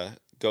to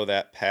go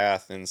that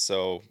path. And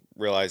so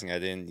realizing I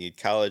didn't need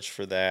college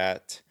for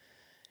that,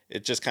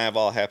 it just kind of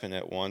all happened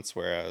at once,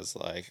 where I was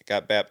like,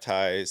 got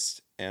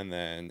baptized and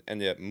then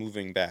ended up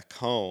moving back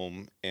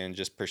home and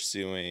just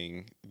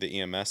pursuing the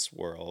EMS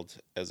world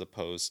as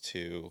opposed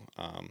to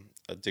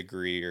a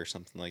degree or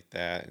something like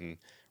that, and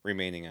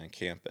remaining on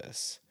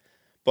campus.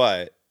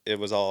 But it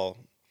was all,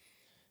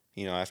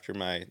 you know, after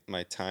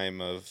my time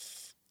of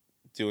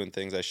doing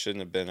things I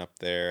shouldn't have been up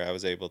there, I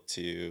was able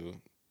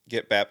to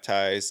get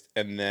baptized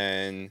and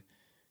then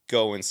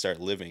go and start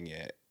living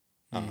it.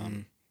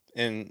 Mm-hmm.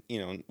 And, you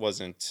know,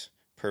 wasn't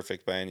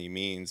perfect by any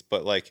means,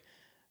 but like,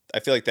 I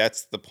feel like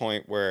that's the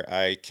point where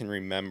I can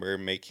remember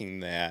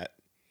making that,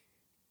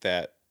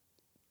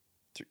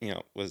 you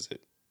know, was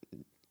it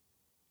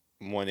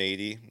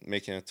 180,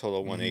 making a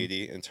total Mm-hmm.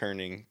 180 and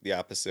turning the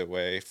opposite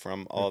way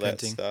from all that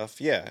Repenting. stuff.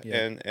 Yeah.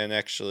 Yeah. And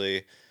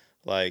actually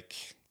like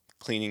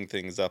cleaning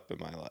things up in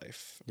my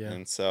life. Yeah.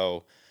 And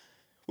so,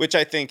 which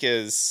I think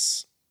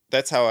is,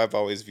 that's how I've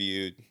always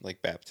viewed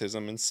like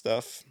baptism and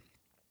stuff.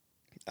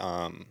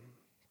 Um,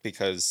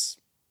 because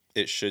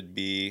it should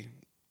be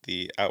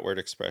the outward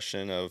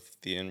expression of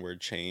the inward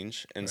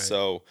change. And Right.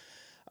 so,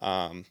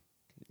 um,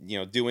 you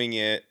know, doing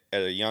it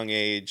at a young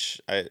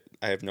age, I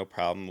have no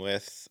problem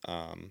with.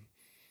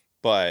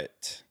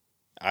 But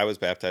I was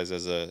baptized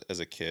as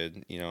a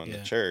kid, you know, in the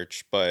Yeah.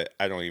 church, but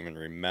I don't even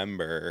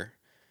remember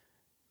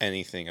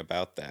anything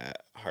about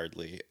that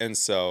hardly. And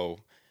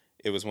so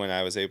it was when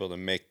I was able to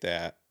make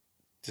that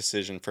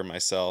decision for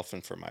myself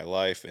and for my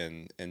life,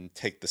 and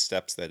take the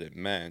steps that it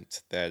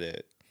meant, that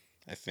it,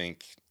 I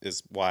think,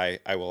 is why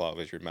I will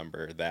always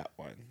remember that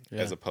one,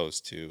 as Yeah.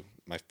 opposed to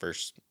my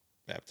first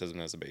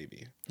baptism as a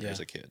baby or Yeah. as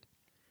a kid.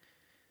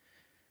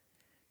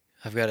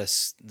 I've got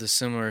the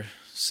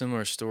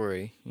similar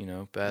story. You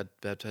know,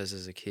 baptized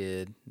as a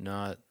kid,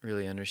 not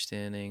really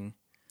understanding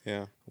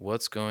Yeah.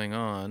 what's going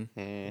on,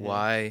 Hmm.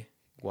 why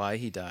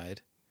he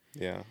died.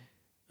 Yeah.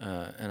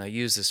 And I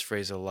use this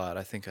phrase a lot.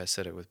 I think I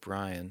said it with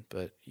Brian,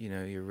 but you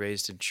know, you're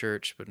raised in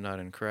church but not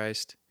in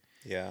Christ.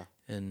 Yeah.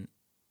 And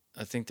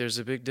I think there's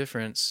a big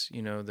difference.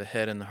 You know, the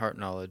head and the heart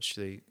knowledge,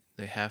 they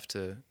have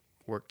to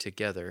work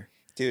together.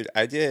 Dude,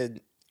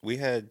 we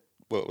had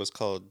what was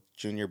called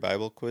junior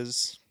Bible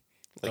quiz,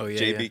 Oh like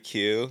yeah, yeah,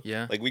 JBQ.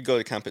 yeah, Like we'd go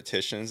to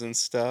competitions and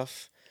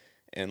stuff,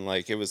 and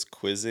like it was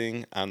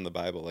quizzing on the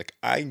Bible. Like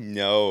I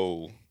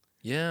know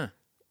yeah,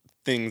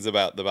 things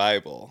about the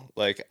Bible.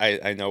 Like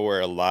I know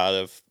where a lot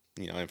of,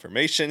 you know,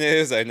 information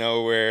is. I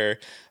know where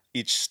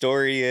each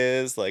story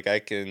is. Like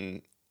I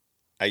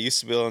used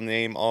to be able to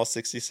name all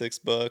 66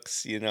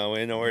 books, you know,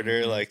 in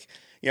order. mm-hmm, Like,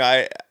 you know,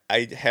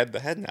 I had the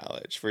head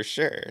knowledge for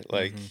sure.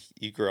 Like mm-hmm,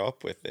 you grow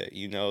up with it.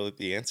 You know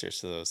the answers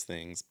to those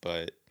things,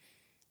 but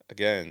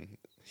again,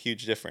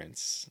 huge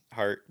difference.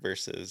 Heart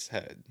versus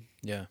head.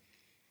 yeah.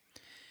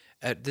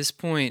 At this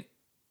point,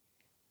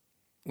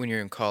 when you're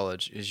in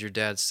college, is your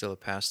dad still a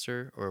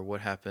pastor, or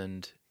what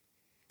happened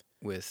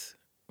with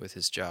with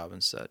his job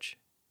and such?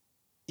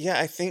 Yeah,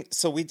 I think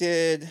so. We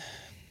did,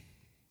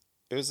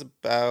 it was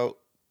about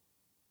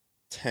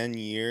 10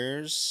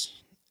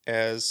 years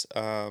as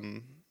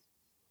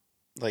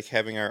like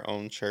having our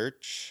own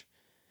church.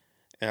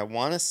 And I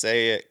want to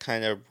say it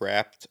kind of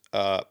wrapped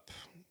up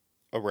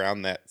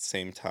around that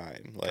same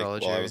time, like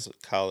College while I area? was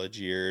college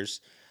years.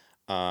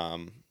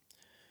 Um,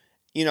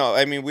 you know,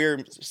 I mean, we were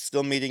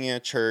still meeting in a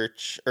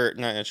church, or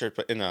not in a church,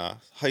 but in a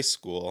high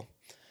school,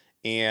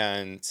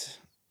 and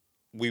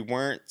we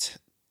weren't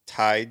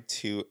tied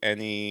to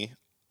any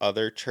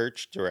other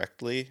church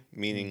directly,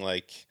 meaning Mm,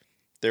 like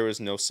there was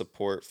no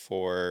support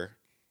for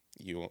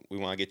you. We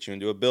want to get you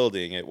into a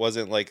building. It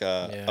wasn't like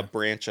a yeah,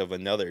 branch of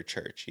another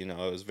church, you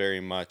know, it was very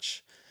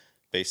much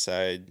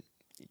Bayside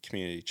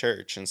Community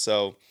Church. And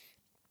so,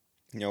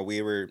 you know,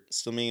 we were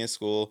still meeting in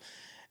school.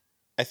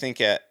 I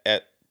think at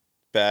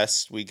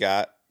best we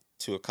got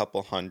to a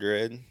couple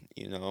hundred,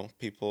 you know,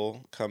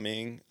 people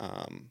coming.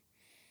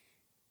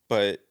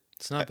 But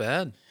it's not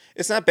bad.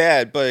 it's not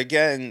bad. But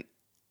again,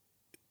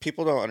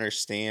 people don't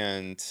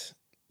understand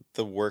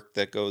the work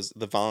that goes,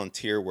 the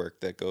volunteer work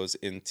that goes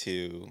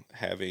into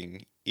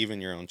having even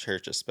your own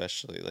church,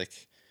 especially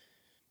like,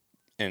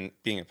 and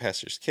being a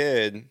pastor's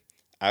kid,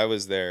 I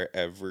was there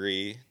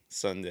every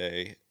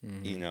Sunday, you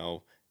Mm-hmm.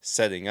 know,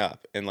 setting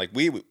up, and like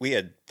we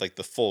had like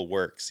the full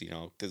works, you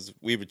know, because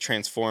we would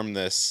transform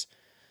this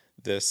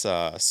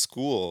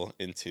school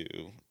into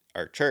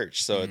our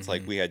church. So it's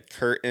like we had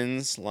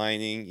curtains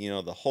lining,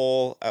 the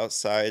whole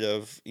outside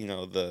of,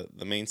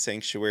 the main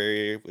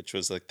sanctuary, which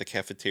was like the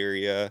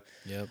cafeteria.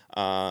 Yep.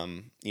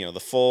 The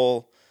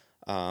full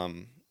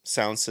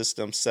sound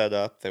system set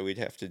up that we'd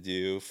have to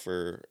do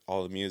for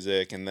all the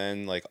music, and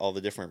then like all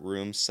the different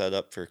rooms set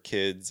up for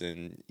kids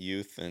and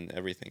youth and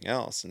everything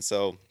else. And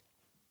so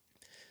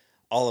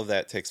all of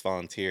that takes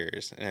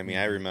volunteers. And I mean,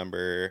 I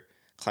remember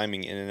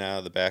climbing in and out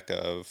of the back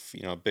of,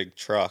 a big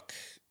truck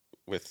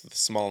with the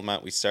small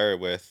amount we started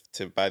with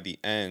to by the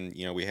end,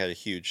 we had a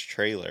huge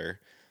trailer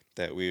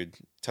that we would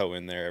tow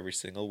in there every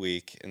single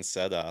week and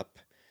set up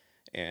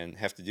and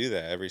have to do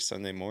that every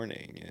Sunday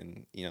morning.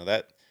 And,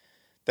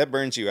 that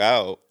burns you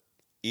out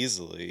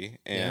easily.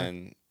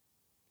 And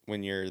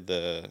when you're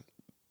the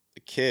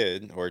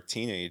kid or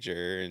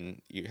teenager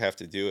and you have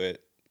to do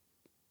it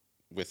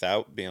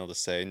without being able to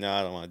say, no,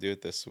 I don't want to do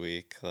it this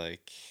week.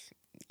 Like,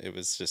 it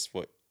was just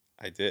what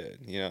I did,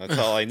 that's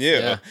all I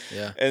knew.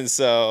 Yeah. And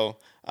so,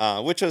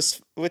 which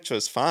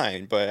was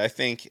fine. But I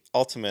think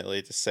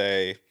ultimately to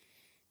say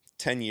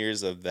 10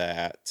 years of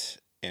that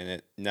and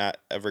it not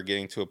ever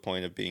getting to a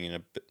point of being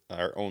in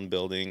our own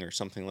building or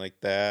something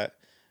like that,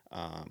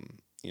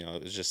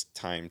 it was just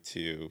time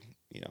to,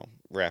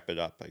 wrap it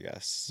up, I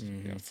guess,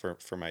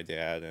 for my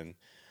dad. And,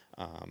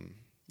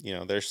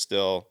 there's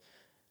still,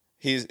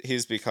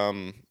 he's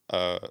become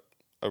a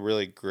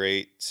really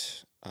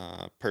great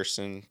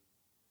person.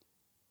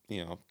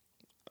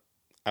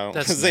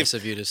 That's nice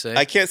of you to say.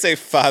 I can't say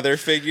father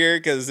figure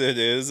because it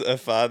is a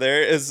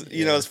father.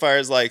 As far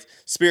as like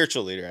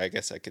spiritual leader, I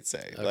guess I could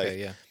say.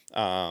 Okay,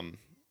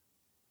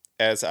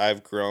 As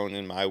I've grown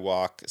in my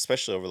walk,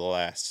 especially over the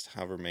last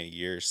however many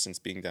years since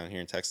being down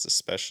here in Texas,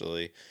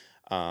 especially,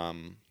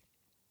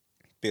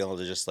 be able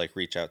to just like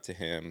reach out to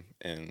him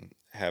and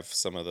have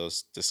some of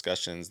those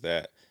discussions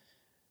that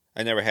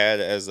I never had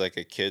as like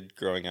a kid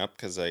growing up,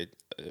 because it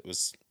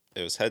was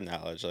head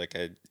knowledge. Like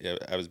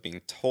I was being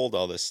told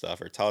all this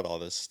stuff or taught all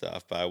this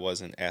stuff, but I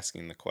wasn't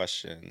asking the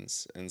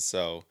questions. And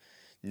so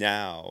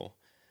now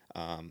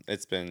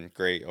it's been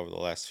great over the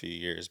last few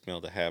years being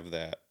able to have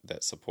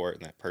that support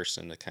and that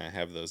person to kind of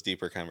have those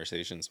deeper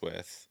conversations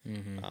with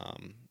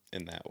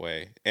in that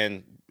way.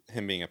 And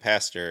him being a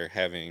pastor,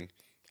 having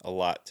a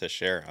lot to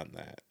share on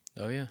that.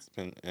 Oh yeah.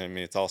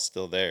 It's all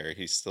still there.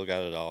 He's still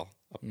got it all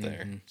up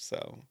there.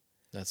 So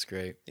that's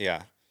great.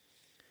 Yeah.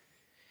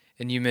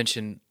 And you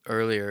mentioned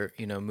earlier,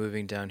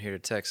 moving down here to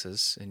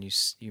Texas, and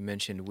you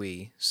mentioned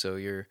so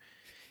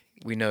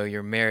we know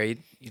you're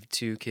married, you have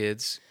 2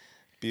 kids.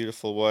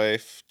 Beautiful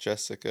wife,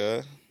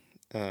 Jessica.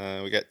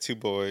 We got 2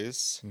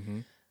 boys.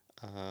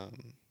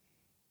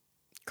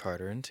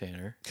 Carter and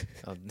Tanner.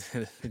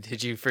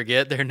 Did you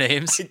forget their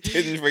names? I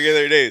didn't forget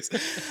their names.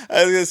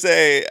 I was gonna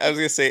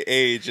say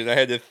age, and I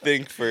had to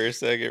think for a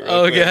second.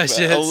 Oh quick. gosh,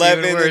 it's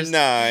 11 even worse. and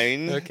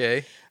 9.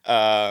 Okay.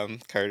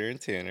 Carter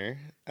and Tanner.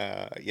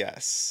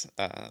 Yes.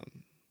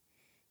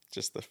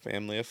 Just the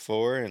family of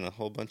 4 and a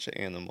whole bunch of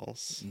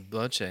animals.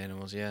 Bunch of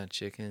animals, yeah.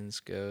 Chickens,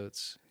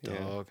 goats,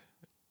 dog,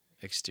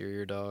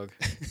 exterior dog.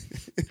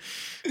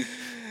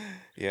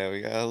 Yeah,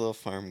 we got a little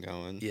farm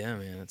going. Yeah,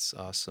 man, that's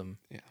awesome.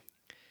 Yeah.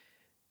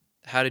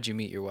 How did you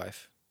meet your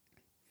wife?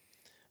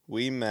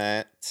 We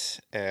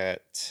met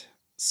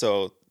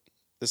so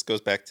this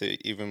goes back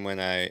to even when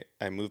I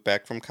moved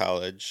back from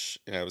college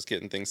and I was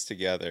getting things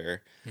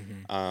together.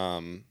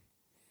 I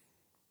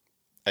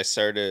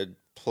started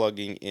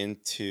plugging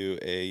into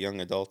a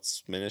young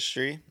adults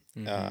ministry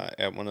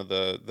at one of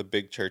the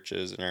big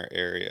churches in our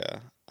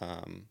area,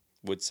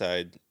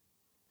 Woodside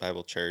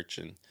Bible Church,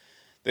 and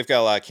they've got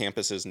a lot of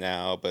campuses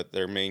now, but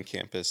their main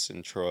campus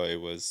in Troy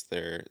was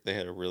they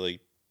had a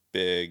really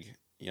big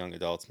young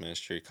adults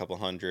ministry, a couple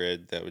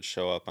hundred that would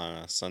show up on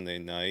a Sunday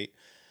night,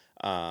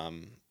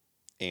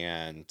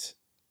 and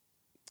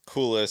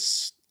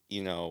coolest,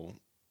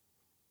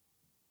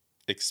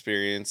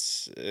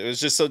 experience. It was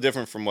just so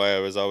different from what I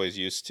was always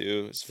used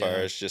to, as far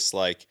as just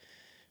like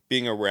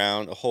being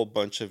around a whole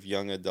bunch of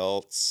young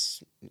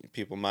adults,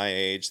 people my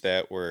age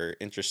that were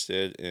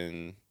interested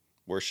in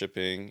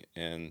worshiping,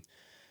 and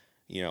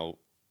the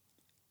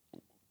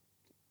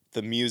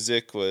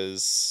music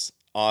was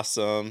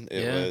awesome.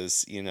 It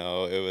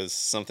was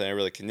something I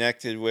really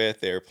connected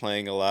with. They were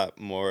playing a lot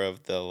more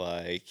of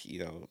the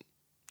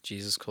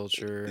Jesus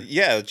culture.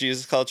 Yeah,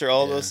 Jesus culture,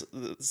 all those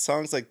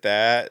songs like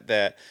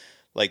that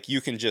like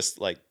you can just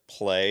like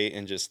play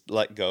and just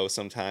let go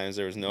sometimes.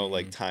 There was no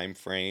like time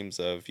frames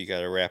of you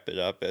got to wrap it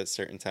up at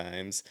certain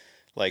times.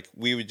 Like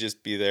we would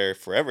just be there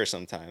forever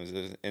sometimes.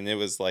 And it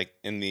was like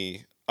in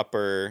the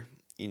upper,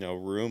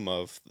 room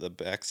of the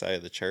backside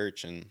of the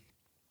church, and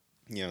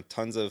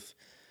tons of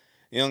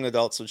young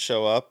adults would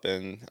show up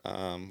and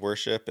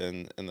worship,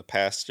 and the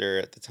pastor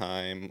at the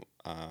time,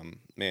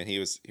 man, he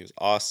was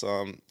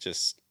awesome,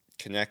 just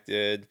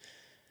connected,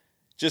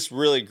 just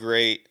really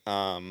great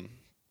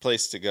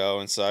place to go.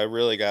 And so I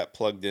really got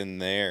plugged in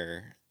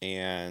there,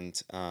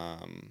 and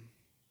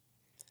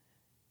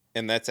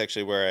that's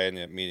actually where I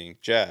ended up meeting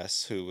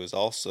Jess, who was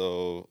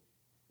also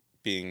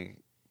being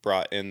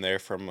brought in there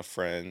from a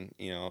friend,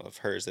 of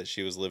hers that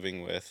she was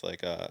living with,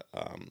 like a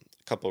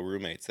couple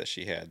roommates that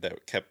she had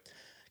that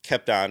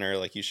kept on her,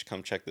 like, you should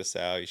come check this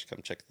out, you should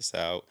come check this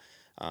out,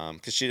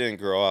 because she didn't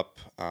grow up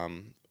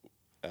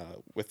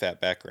with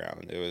that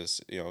background. It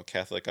was,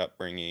 Catholic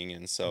upbringing,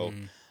 and so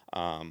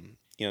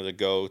to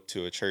go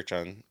to a church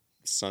on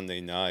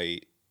Sunday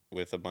night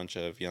with a bunch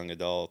of young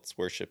adults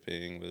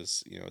worshiping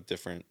was, a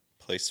different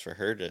place for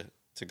her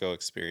to go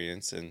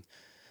experience. And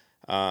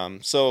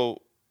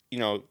so,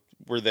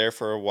 we're there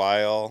for a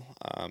while.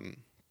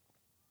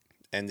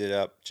 Ended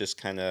up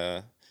just kind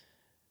of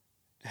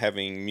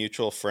having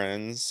mutual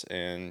friends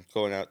and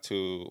going out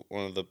to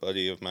one of the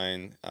buddy of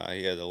mine.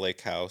 He had a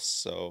lake house,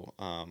 so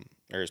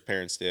or his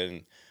parents did,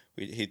 and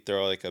he'd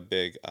throw like a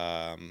big,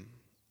 I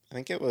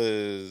think it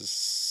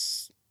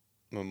was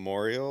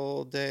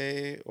Memorial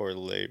Day or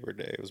Labor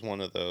Day. It was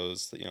one of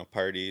those,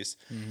 parties.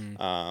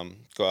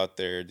 Go out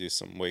there, do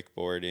some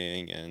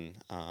wakeboarding, and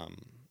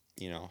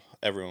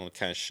everyone would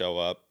kind of show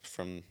up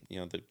from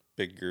the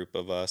big group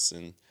of us,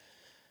 and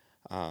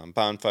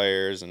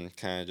bonfires, and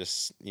kind of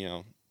just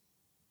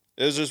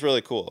it was just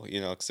really cool,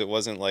 because it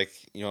wasn't like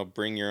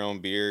bring your own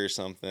beer or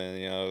something.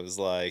 It was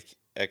like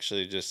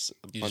actually just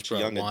a bunch of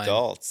young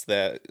adults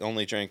that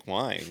only drank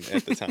wine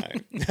at the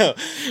time. No,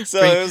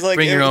 so it was like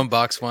bring your own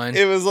box wine.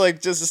 It was like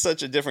just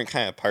such a different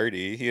kind of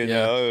party,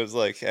 It was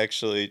like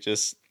actually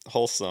just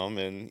wholesome,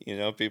 and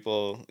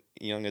people,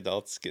 young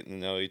adults getting to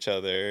know each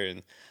other,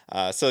 and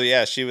so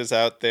yeah, she was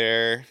out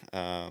there,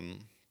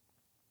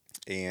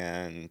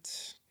 and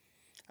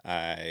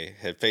I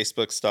had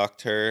Facebook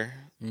stalked her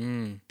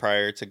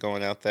prior to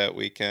going out that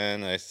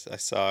weekend. I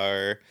saw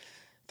her,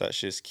 thought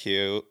she was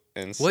cute.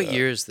 And what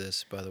year is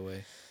this, by the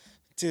way?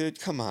 Dude,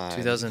 come on.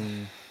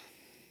 2000.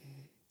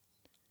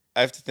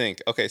 I have to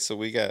think. Okay, so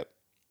we got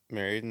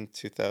married in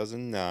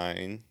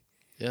 2009.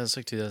 Yeah, it's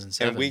like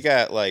 2007. And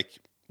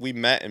we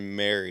met and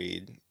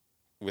married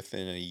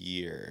within a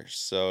year.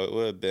 So it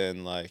would have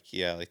been like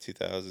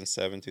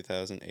 2007,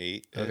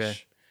 2008-ish. Okay.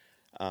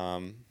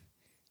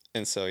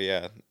 And so,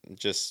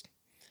 just,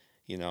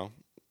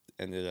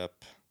 ended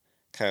up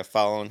kind of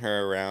following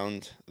her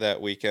around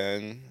that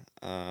weekend.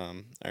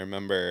 I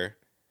remember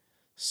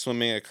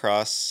swimming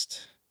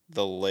across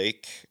the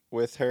lake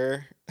with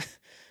her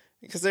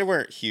because they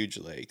weren't huge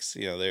lakes.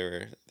 They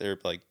were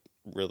like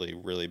really,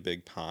 really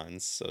big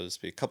ponds, so to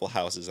speak, a couple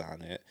houses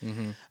on it.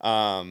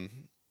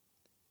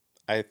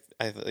 I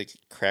like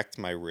cracked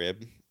my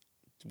rib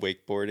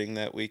wakeboarding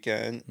that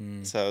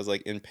weekend. So I was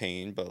like in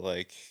pain, but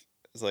like,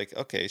 was like,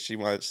 okay, she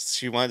wanted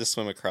to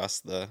swim across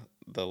the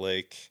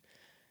lake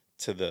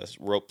to the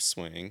rope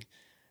swing,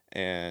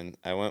 and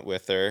I went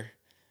with her,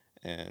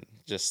 and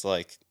just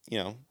like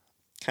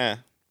kind of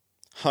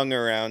hung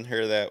around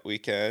her that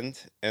weekend,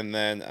 and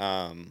then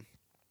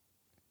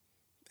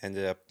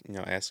ended up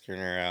asking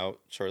her out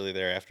shortly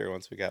thereafter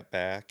once we got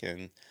back,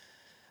 and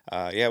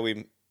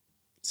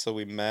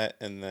we met,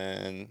 and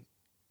then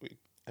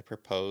I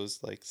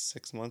proposed like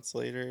 6 months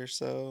later or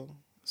so.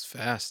 It's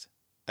fast.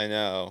 I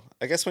know.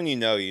 I guess when you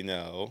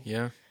know.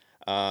 Yeah.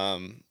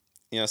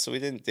 So we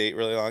didn't date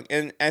really long,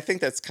 and I think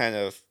that's kind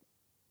of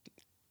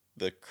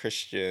the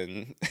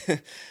Christian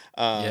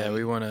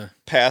we want to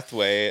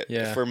pathway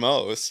for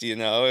most.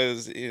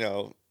 Is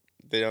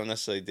they don't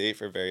necessarily date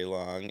for very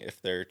long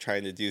if they're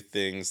trying to do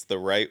things the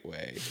right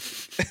way,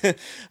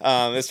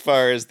 as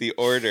far as the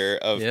order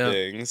of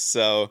things.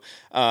 So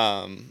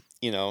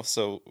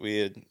so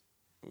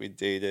we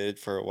dated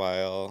for a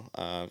while,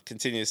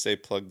 continue to stay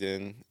plugged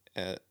in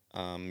at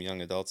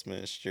young adults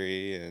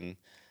ministry, and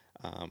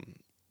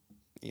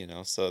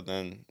so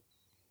then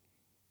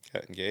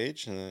got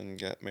engaged and then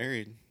got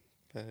married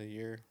about a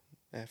year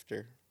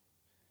after.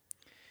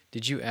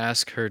 Did you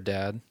ask her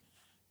dad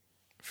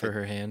for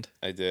her hand?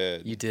 I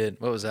did. You did?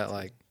 What was that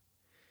like?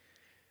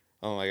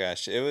 Oh my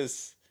gosh, it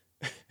was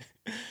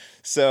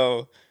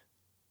so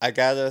I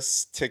got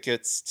us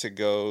tickets to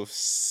go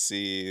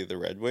see the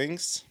Red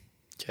Wings.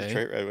 Okay.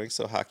 Detroit Red Wings,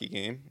 so hockey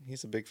game.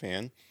 He's a big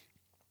fan.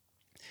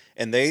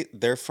 And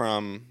they're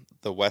from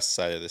the west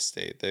side of the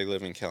state. They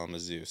live in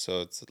Kalamazoo, so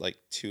it's like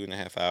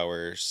 2.5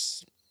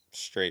 hours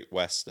straight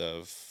west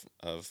of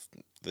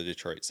the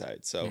Detroit side.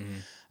 So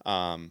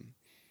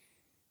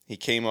he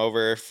came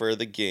over for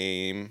the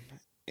game,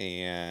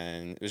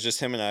 and it was just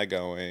him and I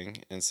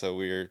going. And so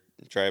we were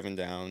driving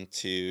down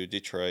to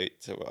Detroit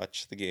to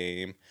watch the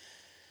game.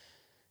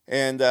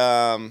 And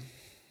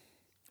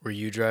were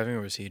you driving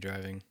or was he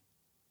driving?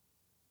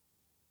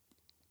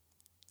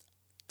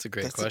 That's a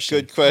great question. That's a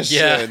good question.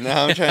 Yeah.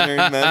 Now I'm trying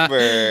to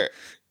remember.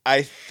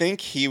 I think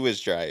he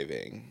was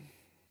driving,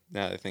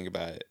 now that I think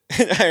about it.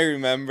 And I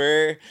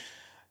remember,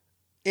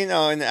 and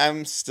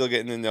I'm still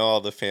getting to know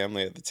all the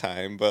family at the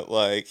time, but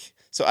like,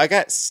 so I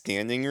got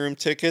standing room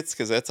tickets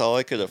because that's all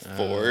I could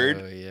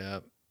afford. Oh, yeah.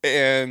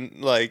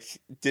 And like,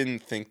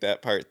 didn't think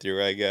that part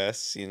through, I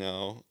guess, it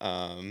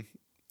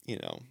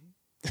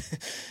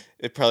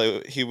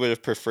probably, he would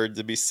have preferred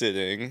to be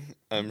sitting,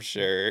 I'm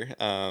sure.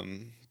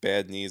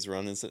 bad knees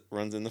runs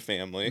in the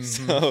family.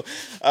 Mm-hmm. So,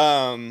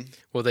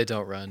 well, they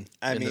don't run.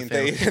 I in mean,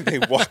 the family. they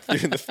walk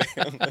through the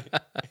family.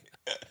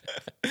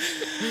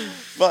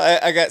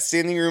 But I got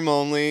standing room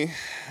only.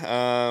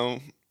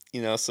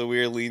 So we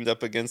were leaned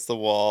up against the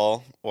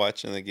wall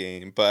watching the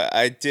game. But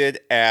I did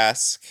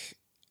ask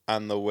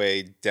on the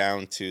way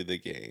down to the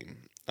game.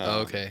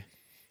 Okay.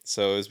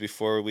 So it was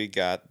before we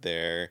got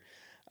there.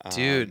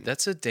 Dude,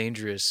 that's a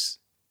dangerous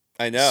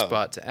I know.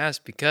 spot to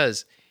ask,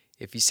 because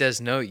if he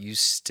says no, you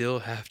still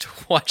have to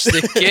watch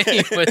the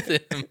game with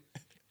him.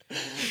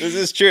 This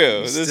is true.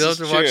 You This still is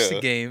have to true. watch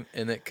the game,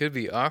 and it could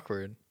be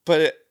awkward.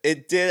 But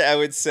it did, I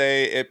would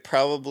say, it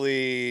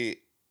probably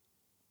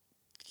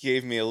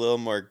gave me a little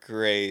more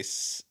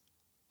grace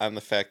on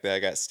the fact that I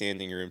got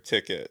standing room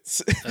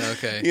tickets.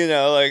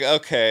 Okay.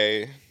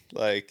 Okay,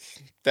 like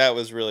that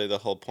was really the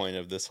whole point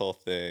of this whole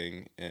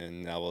thing,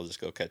 and now we'll just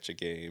go catch a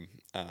game.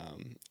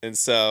 And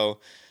so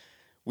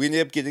we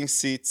ended up getting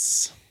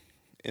seats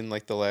in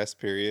like the last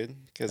period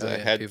because I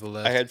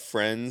had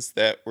friends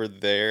that were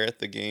there at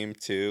the game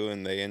too,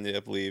 and they ended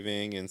up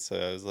leaving, and so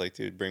I was like,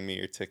 dude, bring me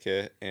your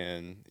ticket,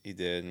 and he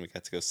did, and we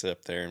got to go sit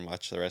up there and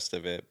watch the rest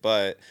of it.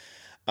 But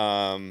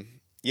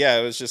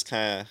it was just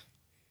kind of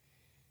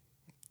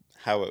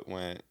how it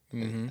went.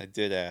 Mm-hmm. I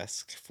did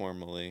ask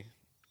formally.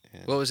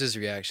 What was his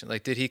reaction?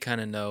 Like, did he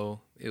kind of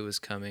know it was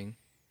coming?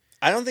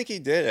 I don't think he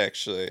did,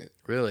 actually.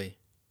 Really?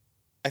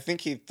 I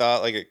think he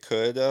thought like it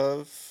could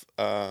have.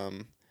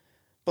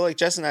 But like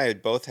Jess and I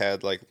had both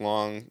had like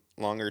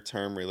longer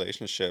term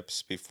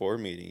relationships before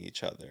meeting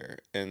each other,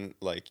 and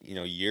like,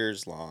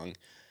 years long.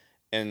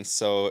 And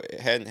so it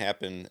hadn't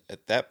happened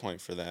at that point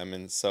for them.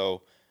 And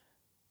so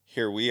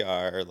here we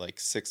are like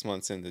 6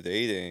 months into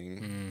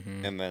dating,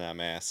 Mm-hmm. and then I'm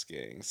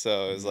asking.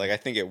 So it was like, I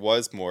think it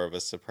was more of a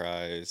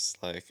surprise,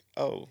 like,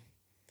 oh,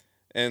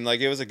 and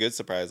like, it was a good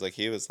surprise. Like,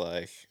 he was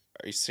like,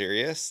 are you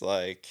serious?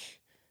 Like,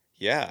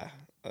 yeah,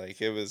 like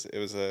it was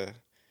a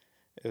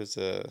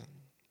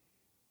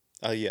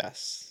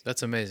yes.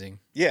 That's amazing.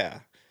 Yeah.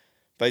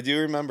 But I do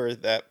remember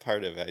that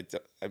part of it.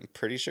 I'm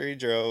pretty sure he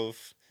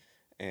drove,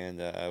 and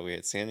we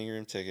had standing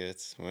room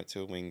tickets. We went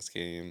to a Wings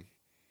game,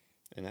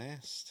 and I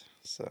asked.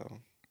 So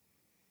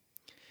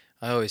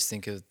I always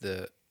think of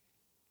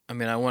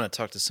I want to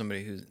talk to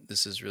somebody who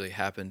this has really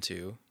happened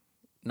to,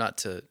 not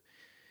to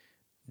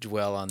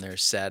dwell on their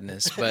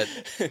sadness, but,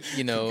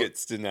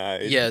 gets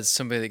denied. Yeah, it's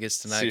somebody that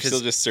gets denied. So you're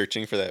still just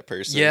searching for that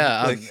person.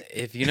 Yeah,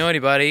 if you know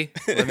anybody,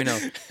 let me know.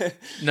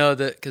 No,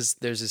 because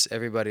there's this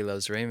Everybody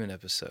Loves Raymond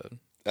episode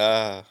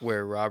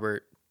where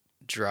Robert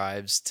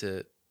drives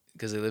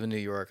because they live in New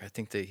York. I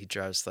think that he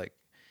drives like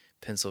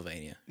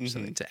Pennsylvania or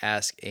something, to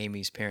ask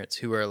Amy's parents,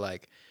 who are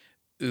like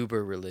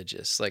uber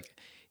religious. Like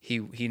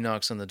he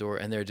knocks on the door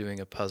and they're doing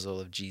a puzzle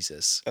of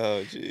Jesus.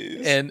 Oh,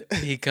 jeez. And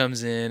he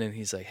comes in and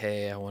he's like,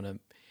 hey, I want to,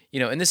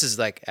 and this is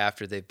like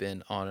after they've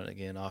been on and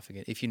again, off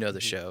again. If you know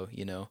the show,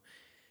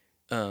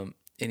 and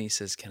he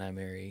says, can I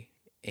marry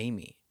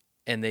Amy?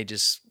 And they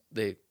it's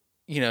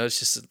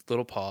just a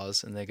little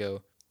pause, and they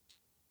go,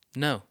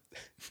 no,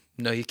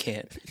 you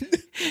can't.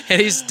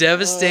 And he's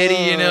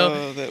devastated,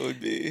 Oh, that would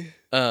be.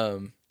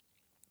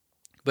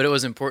 But it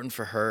was important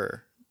for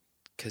her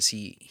because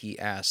he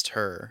asked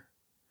her,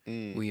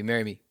 will you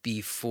marry me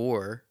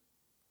before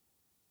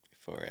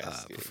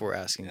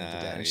asking the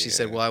dad? And she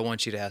said, well, I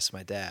want you to ask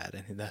my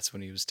dad. And that's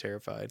when he was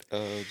terrified.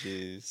 Oh,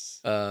 jeez.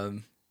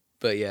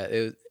 But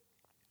yeah,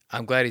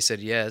 I'm glad he said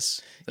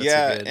yes.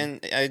 That's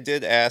and I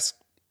did ask,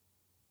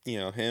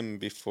 him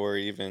before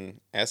even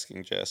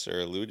asking Jess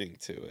or alluding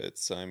to it.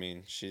 So, I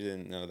mean, she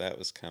didn't know that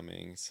was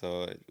coming.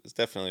 So it was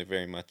definitely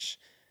very much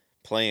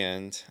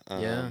planned.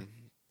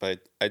 But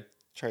I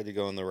tried to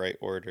go in the right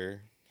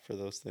order for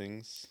those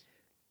things.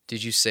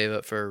 Did you save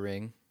up for a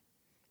ring?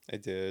 I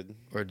did.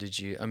 Or did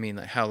you,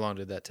 how long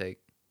did that take?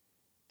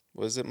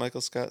 What is it Michael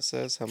Scott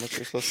says? How much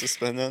you're supposed to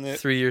spend on it?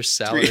 3 years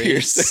salary. 3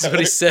 years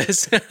salary. That's what he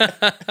says.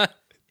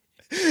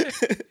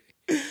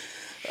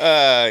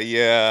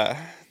 Yeah.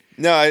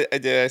 No, I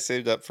did. I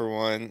saved up for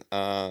one.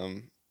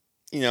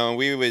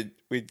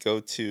 We'd go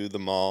to the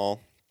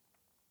mall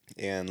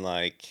and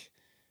like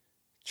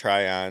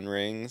try on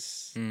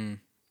rings.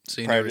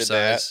 So you know her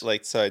size.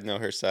 So I'd know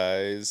her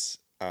size,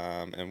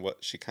 and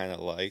what she kind of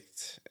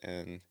liked,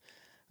 and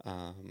we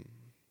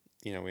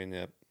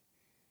ended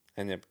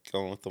up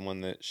going with the one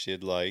that she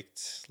had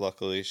liked.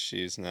 Luckily,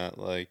 she's not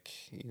like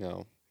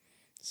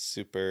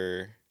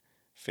super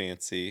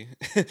fancy.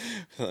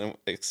 I'm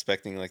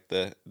expecting like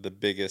the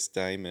biggest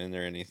diamond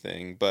or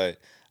anything, but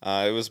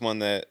it was one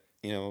that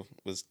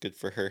was good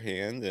for her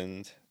hand,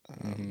 and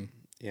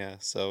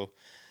so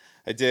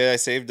I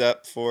saved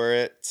up for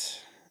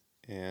it,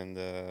 and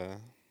I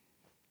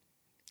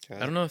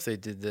don't know if they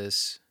did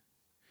this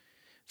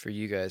for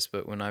you guys,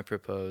 but when I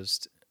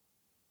proposed,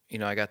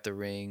 I got the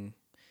ring,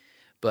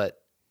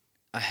 but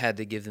I had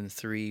to give them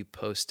 3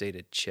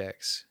 post-dated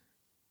checks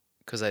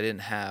because I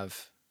didn't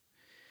have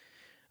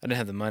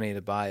the money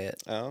to buy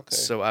it. Oh, okay.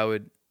 So I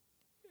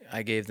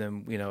I gave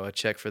them, a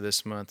check for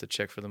this month, a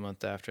check for the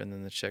month after, and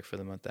then the check for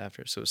the month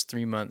after. So it was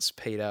 3 months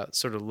paid out,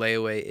 sort of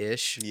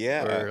layaway-ish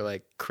Yeah. or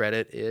like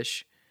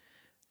credit-ish.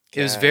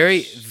 It was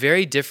very, Gosh.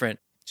 very different.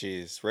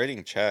 Jeez,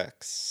 writing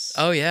checks.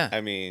 Oh, yeah.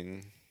 I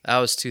mean, That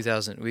was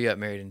 2000. We got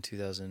married in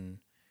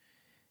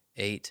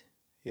 2008.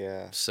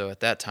 yeah. So at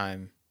that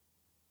time,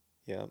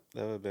 Yeah,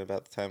 that would have been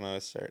about the time I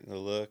was starting to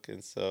look,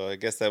 and so I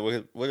guess that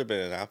would have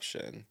been an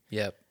option.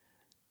 yep.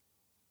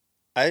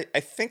 I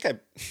think I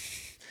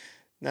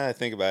now that I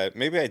think about it,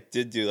 maybe I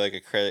did do like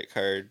a credit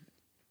card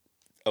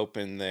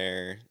open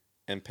there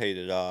and paid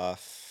it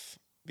off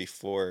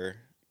before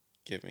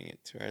giving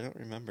it to her. I don't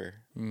remember.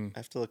 Mm. I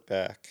have to look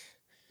back.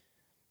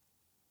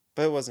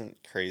 But it wasn't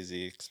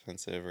crazy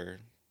expensive or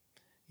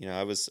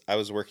I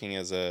was working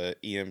as a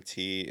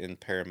EMT in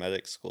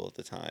paramedic school at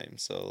the time,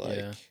 so like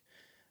Yeah.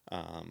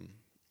 um,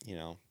 you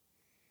know,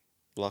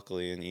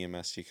 luckily in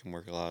EMS you can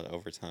work a lot of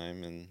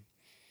overtime, and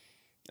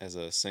as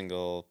a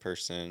single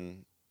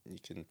person you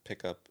can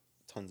pick up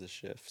tons of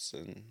shifts,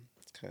 and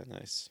it's kind of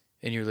nice.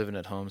 And you're living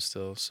at home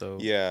still, so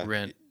Yeah.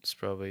 rent's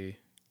probably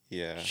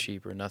Yeah.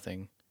 cheap or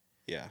nothing.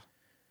 Yeah.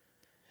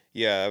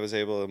 Yeah, I was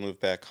able to move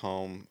back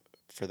home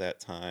for that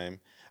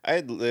time. I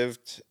had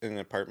lived in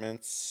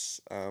apartments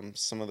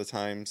some of the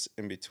times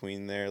in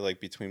between there, like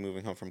between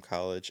moving home from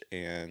college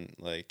and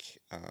like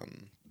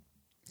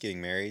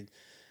getting married.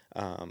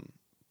 Um,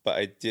 but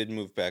I did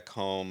move back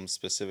home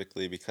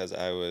specifically because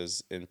I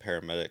was in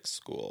paramedic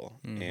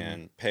school Mhm.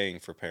 and paying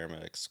for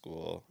paramedic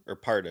school, or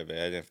part of it.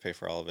 I didn't have to pay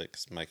for all of it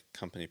because my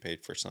company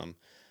paid for some.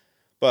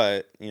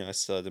 But, I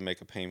still had to make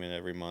a payment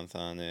every month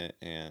on it,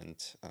 and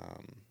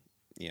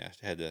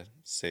had to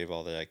save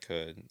all that I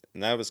could.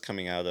 And that was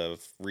coming out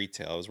of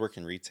retail. I was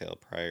working retail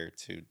prior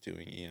to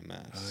doing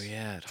EMS. Oh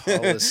yeah, at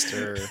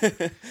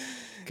Hollister.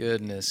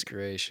 Goodness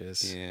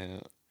gracious. Yeah,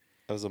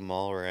 I was a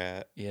mall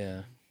rat.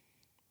 Yeah.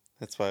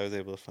 That's why I was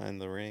able to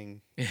find the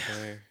ring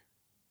there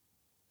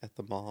at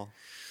the mall.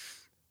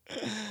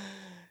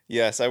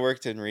 Yes, I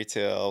worked in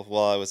retail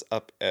while I was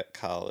up at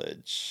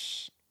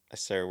college. I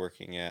started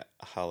working at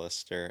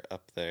Hollister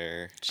up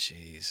there.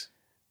 Jeez.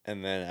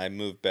 And then I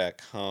moved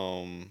back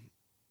home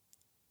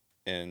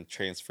and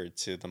transferred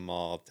to the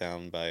mall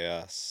down by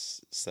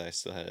us. So I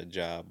still had a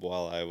job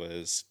while I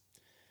was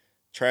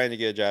trying to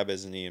get a job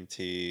as an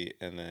EMT.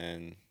 And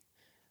then,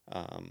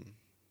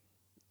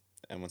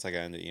 and once I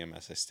got into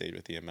EMS, I stayed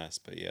with EMS.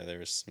 But yeah, there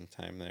was some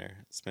time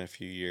there. Spent a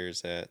few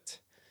years at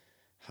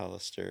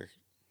Hollister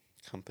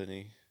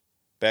Company.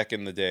 Back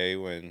in the day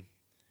when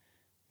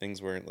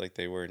things weren't like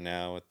they were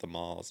now at the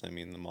malls. I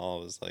mean, the mall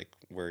was like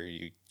where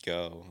you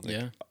go. Like,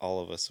 Yeah. all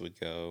of us would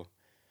go.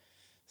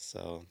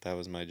 So that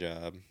was my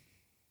job.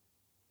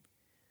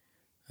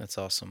 That's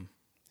awesome.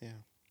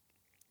 Yeah.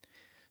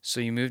 So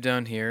you moved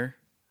down here,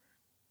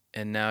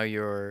 and now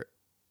your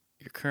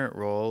current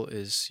role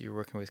is you're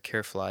working with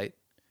Care Flight,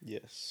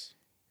 Yes.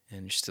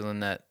 and you're still in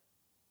that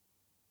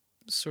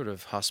sort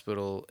of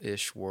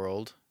hospital-ish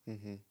world,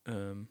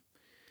 Mm-hmm.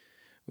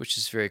 which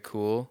is very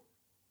cool.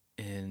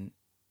 And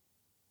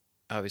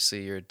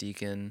obviously, you're a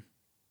deacon,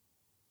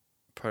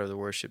 part of the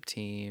worship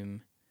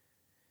team.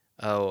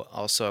 Oh,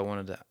 also, I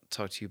wanted to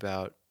talk to you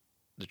about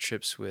the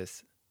trips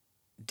with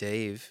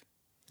Dave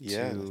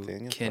Yeah, to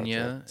Nathaniel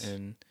Kenya Project.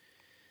 and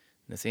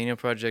Nathaniel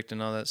Project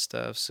and all that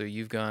stuff. So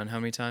you've gone how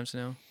many times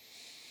now?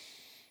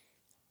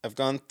 I've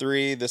gone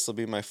 3. This will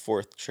be my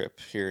 4th trip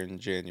here in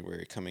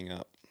January coming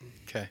up.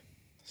 Okay.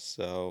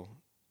 So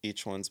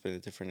each one's been a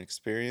different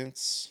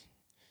experience.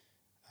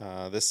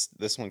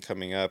 This one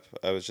coming up,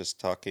 I was just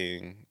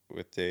talking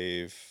with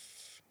Dave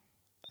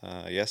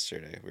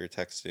yesterday. We were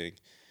texting.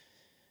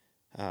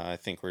 I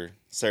think we're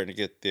starting to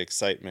get the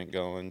excitement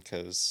going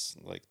because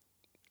like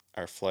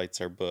our flights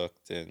are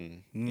booked,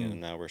 and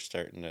now we're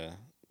starting to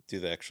do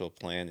the actual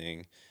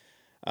planning.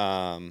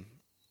 But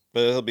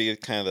it'll be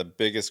kind of the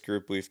biggest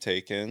group we've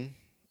taken.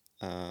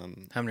 How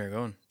many are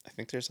going? I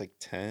think there's like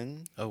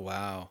 10. Oh,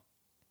 wow.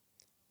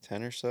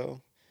 10 or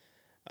so.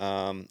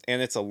 And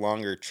it's a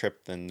longer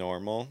trip than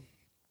normal.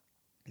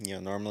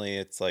 Normally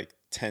it's like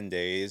 10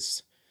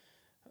 days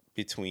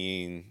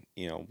between,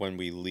 when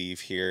we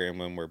leave here and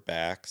when we're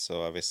back.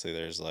 So obviously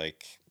there's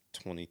like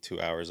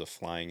 22 hours of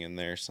flying in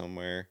there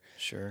somewhere.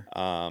 Sure.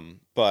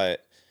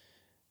 But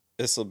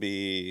this will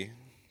be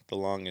the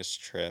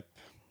longest trip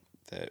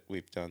that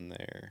we've done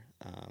there.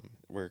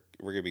 We're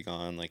gonna be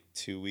gone like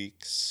 2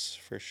 weeks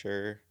for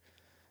sure.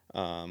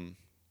 And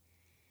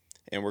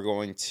we're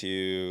going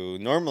to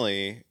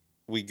normally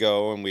we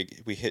go and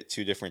we hit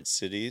 2 different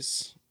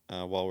cities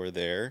while we're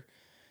there.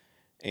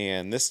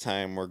 And this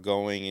time we're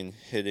going and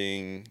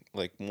hitting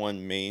like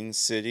one main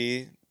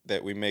city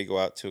that we may go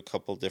out to a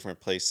couple different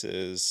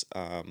places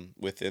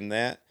within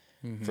that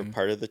for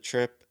part of the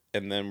trip.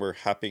 And then we're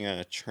hopping on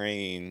a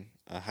train,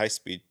 a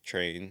high-speed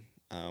train,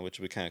 which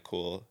will be kind of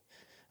cool,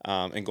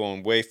 and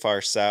going way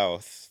far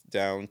south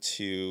down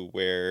to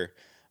where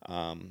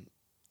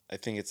I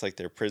think it's like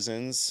their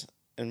prisons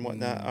and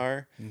whatnot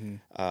are.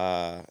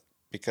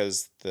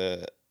 Because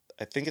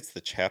I think it's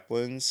the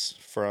chaplains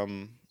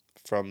from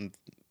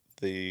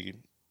the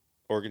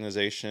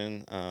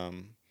organization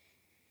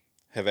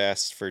have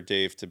asked for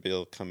Dave to be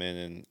able to come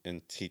in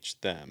and teach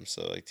them.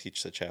 So like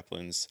teach the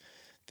chaplains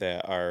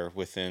that are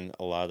within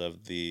a lot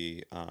of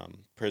the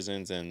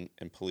prisons and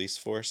police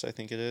force, I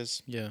think it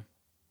is. Yeah.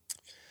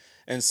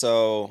 And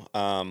so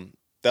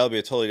that'll be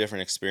a totally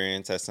different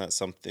experience. That's not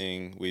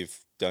something we've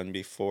done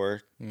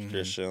before.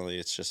 Traditionally,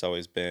 it's just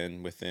always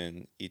been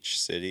within each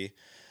city.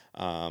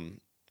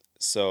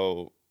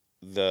 So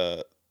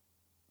the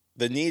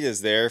need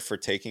is there for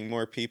taking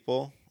more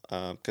people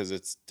because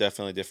it's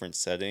definitely different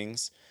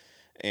settings.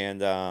 And,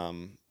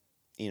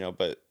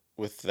 but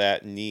with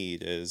that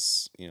need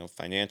is,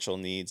 financial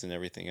needs and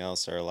everything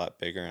else are a lot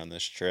bigger on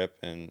this trip.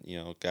 And,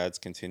 God's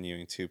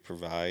continuing to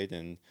provide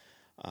and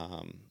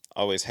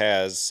always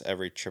has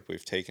every trip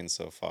we've taken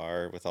so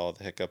far with all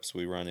the hiccups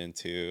we run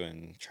into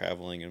and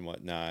traveling and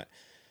whatnot.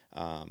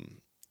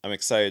 I'm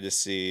excited to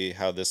see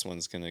how this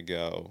one's going to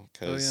go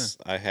because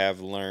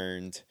I've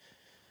learned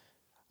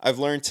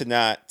to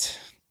not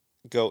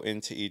go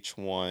into each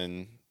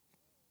one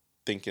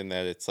thinking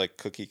that it's like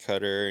cookie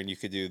cutter and you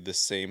could do the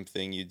same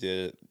thing you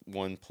did at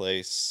one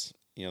place,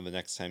 the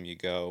next time you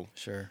go.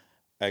 Sure.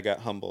 I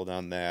got humbled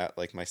on that,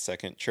 like my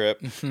second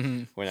trip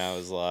when I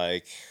was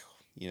like,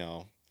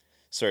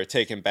 sort of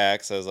taken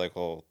back. So I was like,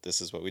 well, this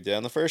is what we did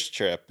on the first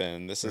trip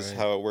and this is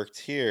how it worked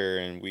here.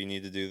 And we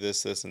need to do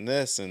this, this, and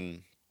this.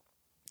 And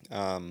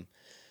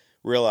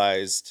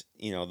realized,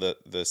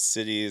 the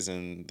cities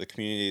and the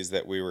communities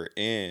that we were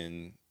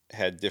in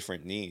had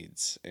different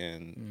needs.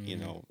 And,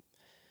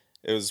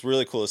 it was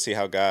really cool to see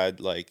how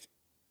God like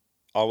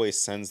always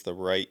sends the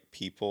right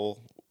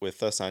people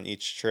with us on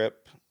each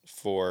trip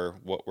for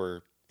what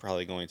we're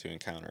probably going to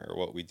encounter or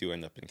what we do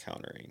end up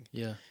encountering.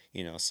 Yeah.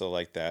 So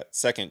like that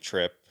second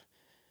trip,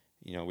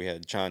 we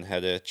had John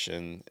Hedich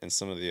and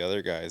some of the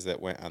other guys that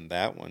went on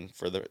that one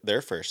for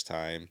their first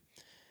time.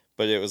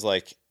 But it was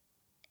like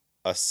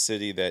a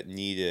city that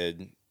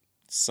needed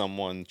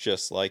someone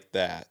just like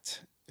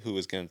that who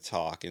was going to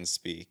talk and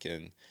speak.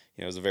 And,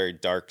 it was a very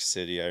dark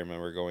city I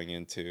remember going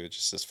into,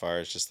 just as far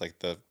as just like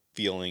the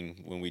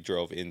feeling when we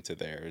drove into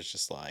there. It was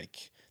just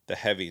like the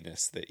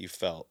heaviness that you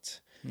felt.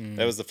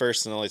 That was the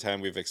first and only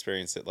time we've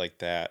experienced it like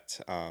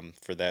that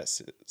for that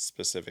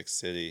specific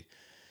city.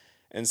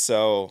 And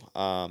so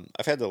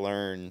I've had to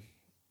learn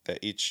that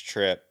each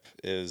trip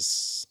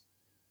is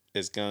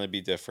going to be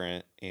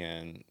different.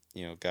 And,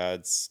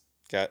 God's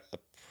got a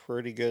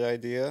pretty good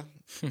idea,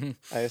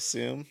 I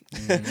assume.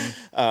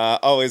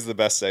 Always the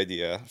best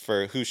idea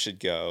for who should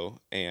go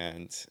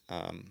and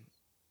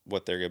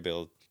what they're going to be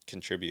able to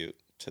contribute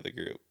to the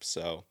group.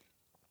 So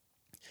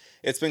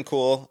it's been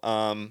cool.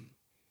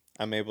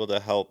 I'm able to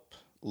help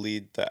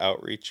lead the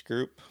outreach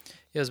group.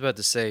 Yeah, I was about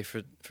to say,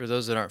 for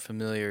those that aren't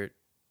familiar,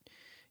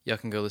 y'all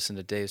can go listen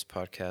to Dave's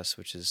podcast,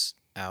 which is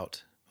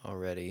out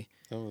already.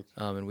 Oh.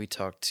 And we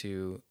talked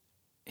to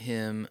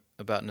him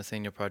about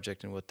Nathaniel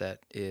Project and what that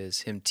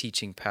is, him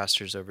teaching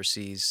pastors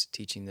overseas,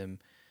 teaching them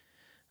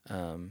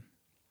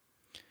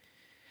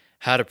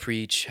how to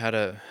preach, how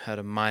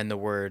to mine the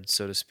word,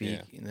 so to speak,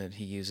 that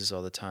he uses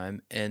all the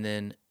time. And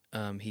then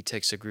he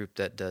takes a group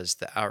that does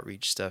the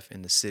outreach stuff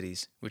in the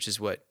cities, which is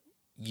what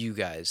you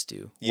guys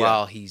do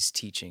while he's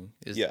teaching,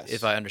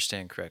 if I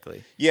understand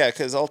correctly. Yeah,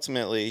 because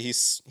ultimately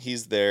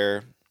he's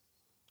there.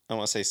 I don't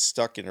want to say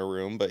stuck in a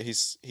room, but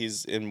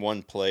he's in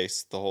one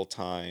place the whole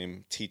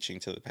time teaching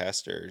to the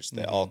pastors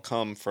that all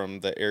come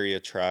from the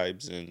area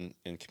tribes and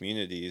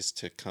communities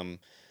to come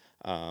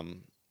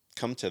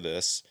to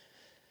this.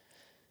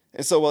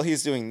 And so while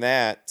he's doing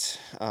that,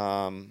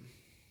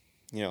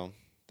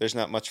 there's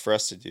not much for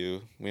us to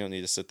do. We don't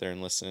need to sit there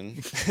and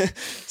listen.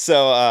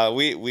 So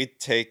we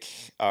take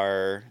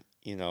our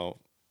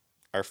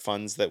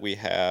funds that we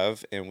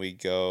have and we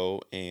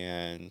go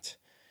and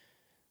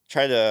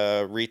try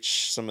to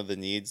reach some of the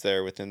needs that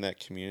are within that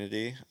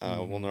community.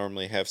 We'll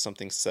normally have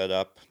something set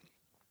up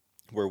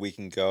where we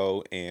can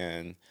go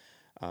and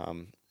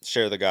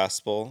share the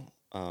gospel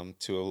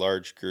to a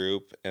large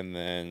group and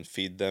then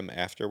feed them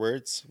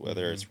afterwards,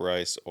 whether it's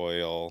rice,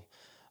 oil,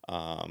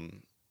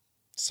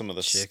 some of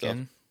the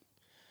chicken. stuff.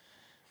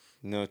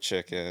 No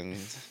chicken.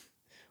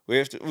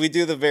 We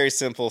do the very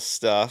simple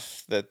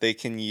stuff that they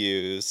can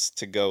use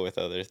to go with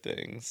other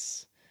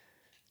things.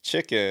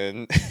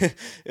 Chicken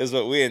is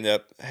what we end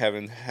up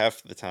having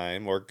half the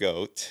time, or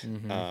goat,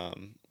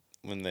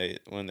 when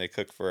they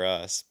cook for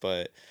us.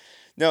 But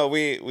no,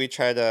 we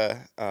try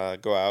to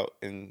go out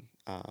and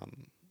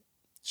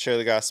share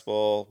the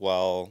gospel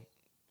while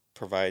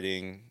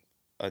providing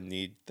a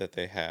need that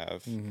they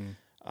have,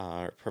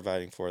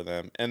 providing for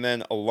them. And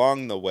then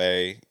along the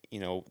way,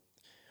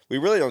 we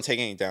really don't take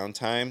any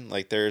downtime.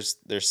 Like there's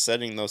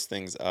setting those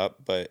things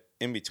up, but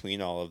in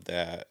between all of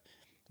that,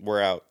 we're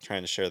out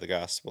trying to share the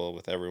gospel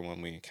with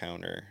everyone we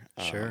encounter.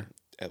 Sure.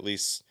 At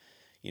least,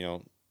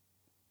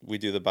 we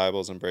do the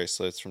Bibles and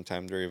bracelets from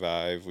Time to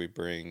Revive. We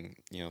bring,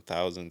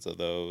 thousands of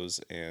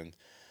those. And,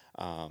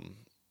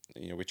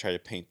 we try to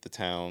paint the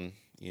town,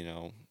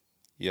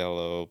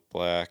 yellow,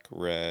 black,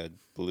 red,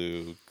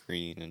 blue,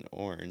 green, and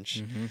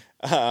orange.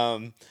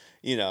 Mm-hmm.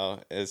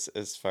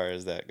 As far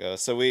as that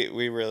goes. So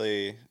we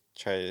really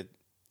try to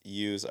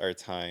use our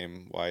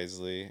time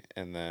wisely,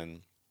 and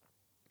then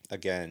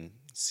again,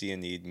 see a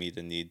need, meet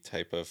a need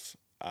type of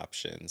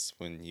options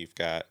when you've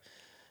got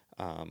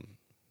um,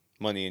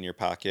 money in your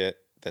pocket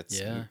that's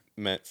Yeah.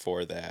 meant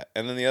for that.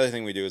 And then the other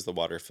thing we do is the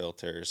water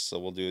filters. So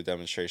we'll do a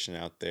demonstration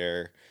out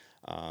there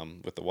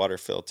with the water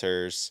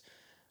filters,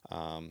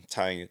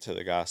 tying it to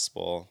the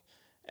gospel.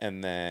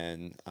 And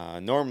then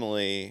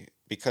normally,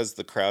 because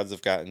the crowds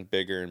have gotten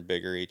bigger and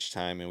bigger each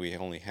time, and we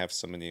only have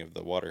so many of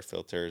the water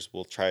filters,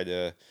 we'll try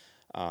to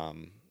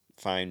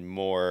find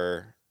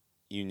more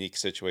unique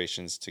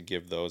situations to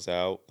give those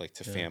out, like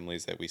to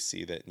families that we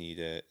see that need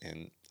it,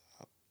 and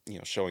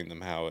showing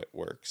them how it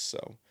works.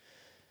 So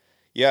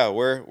yeah,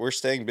 we're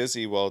staying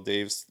busy while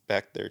Dave's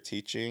back there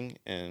teaching,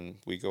 and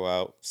we go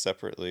out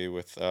separately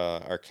with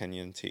our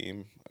Kenyan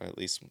team, or at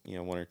least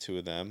one or two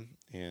of them,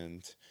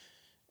 and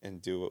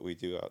do what we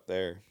do out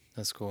there.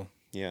 That's cool.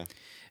 Yeah.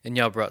 And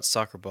y'all brought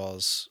soccer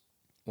balls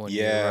one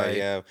year, Yeah, right?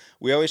 yeah.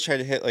 We always try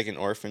to hit like an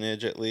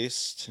orphanage at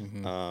least,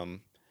 Mm-hmm.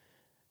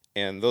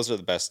 and those are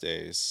the best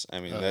days. I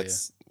mean, Oh,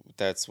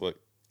 that's what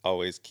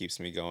always keeps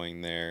me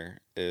going. There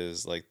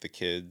is like the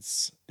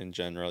kids in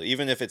general,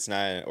 even if it's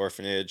not an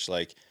orphanage,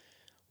 like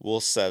we'll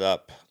set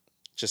up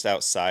just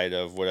outside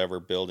of whatever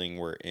building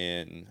we're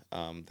in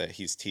that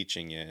he's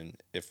teaching in,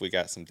 if we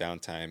got some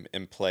downtime,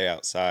 and play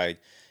outside,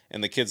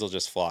 and the kids will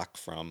just flock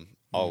from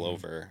all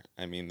over.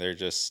 I mean,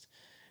 it's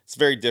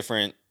very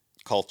different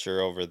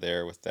culture over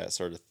there with that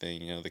sort of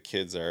thing. The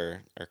kids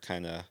are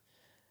kind of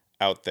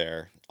out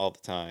there all the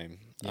time,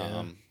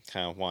 Yeah.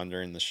 kind of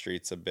wandering the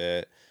streets a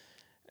bit.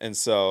 And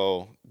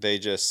so they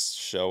just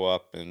show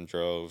up in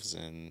droves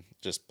and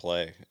just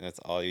play. And that's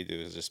all you do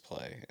is just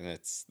play. And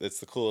it's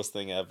the coolest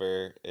thing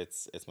ever.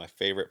 It's my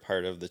favorite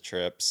part of the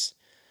trips.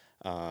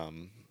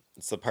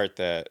 It's the part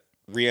that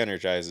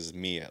re-energizes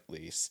me, at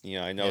least.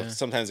 I know Yeah.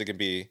 sometimes it can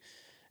be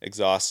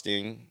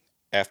exhausting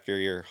after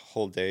your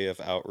whole day of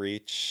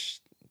outreach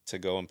to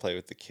go and play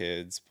with the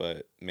kids,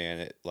 but man,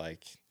 it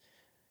like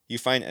you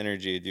find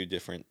energy to do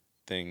different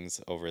things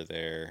over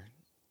there.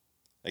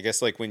 I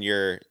guess like when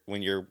you're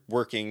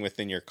working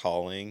within your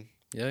calling,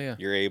 Yeah.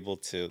 you're able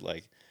to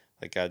like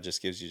God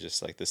just gives you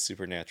just like this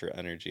supernatural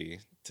energy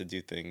to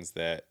do things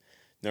that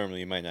normally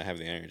you might not have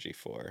the energy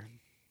for.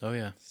 Oh,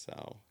 yeah.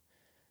 So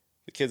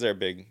the kids are a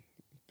big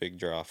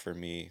draw for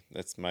me.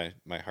 That's my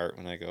heart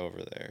when I go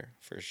over there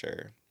for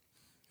sure.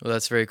 Well,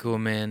 that's very cool,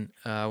 man.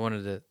 I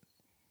wanted to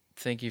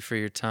thank you for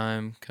your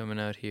time coming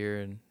out here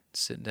and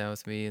sitting down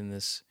with me in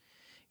this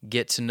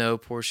get to know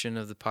portion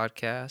of the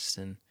podcast.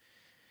 And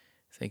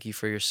thank you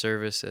for your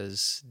service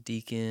as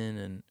deacon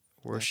and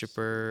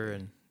worshiper Absolutely.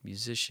 and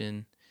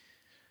musician.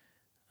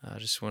 I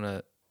just want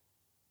to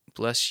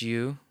bless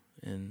you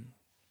and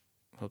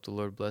hope the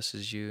Lord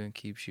blesses you and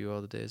keeps you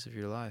all the days of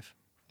your life.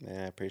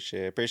 Man, I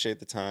appreciate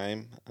the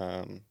time.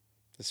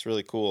 It's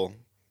really cool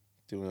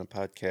doing a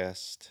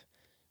podcast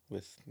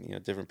with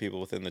different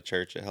people within the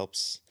church. It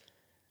helps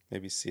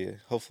maybe see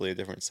hopefully a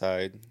different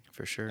side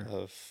For sure.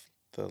 of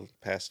the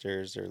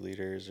pastors or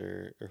leaders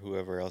or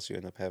whoever else you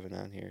end up having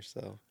on here.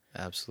 So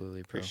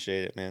Absolutely, bro.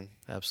 appreciate it, man.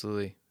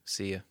 Absolutely.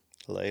 See ya.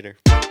 Later.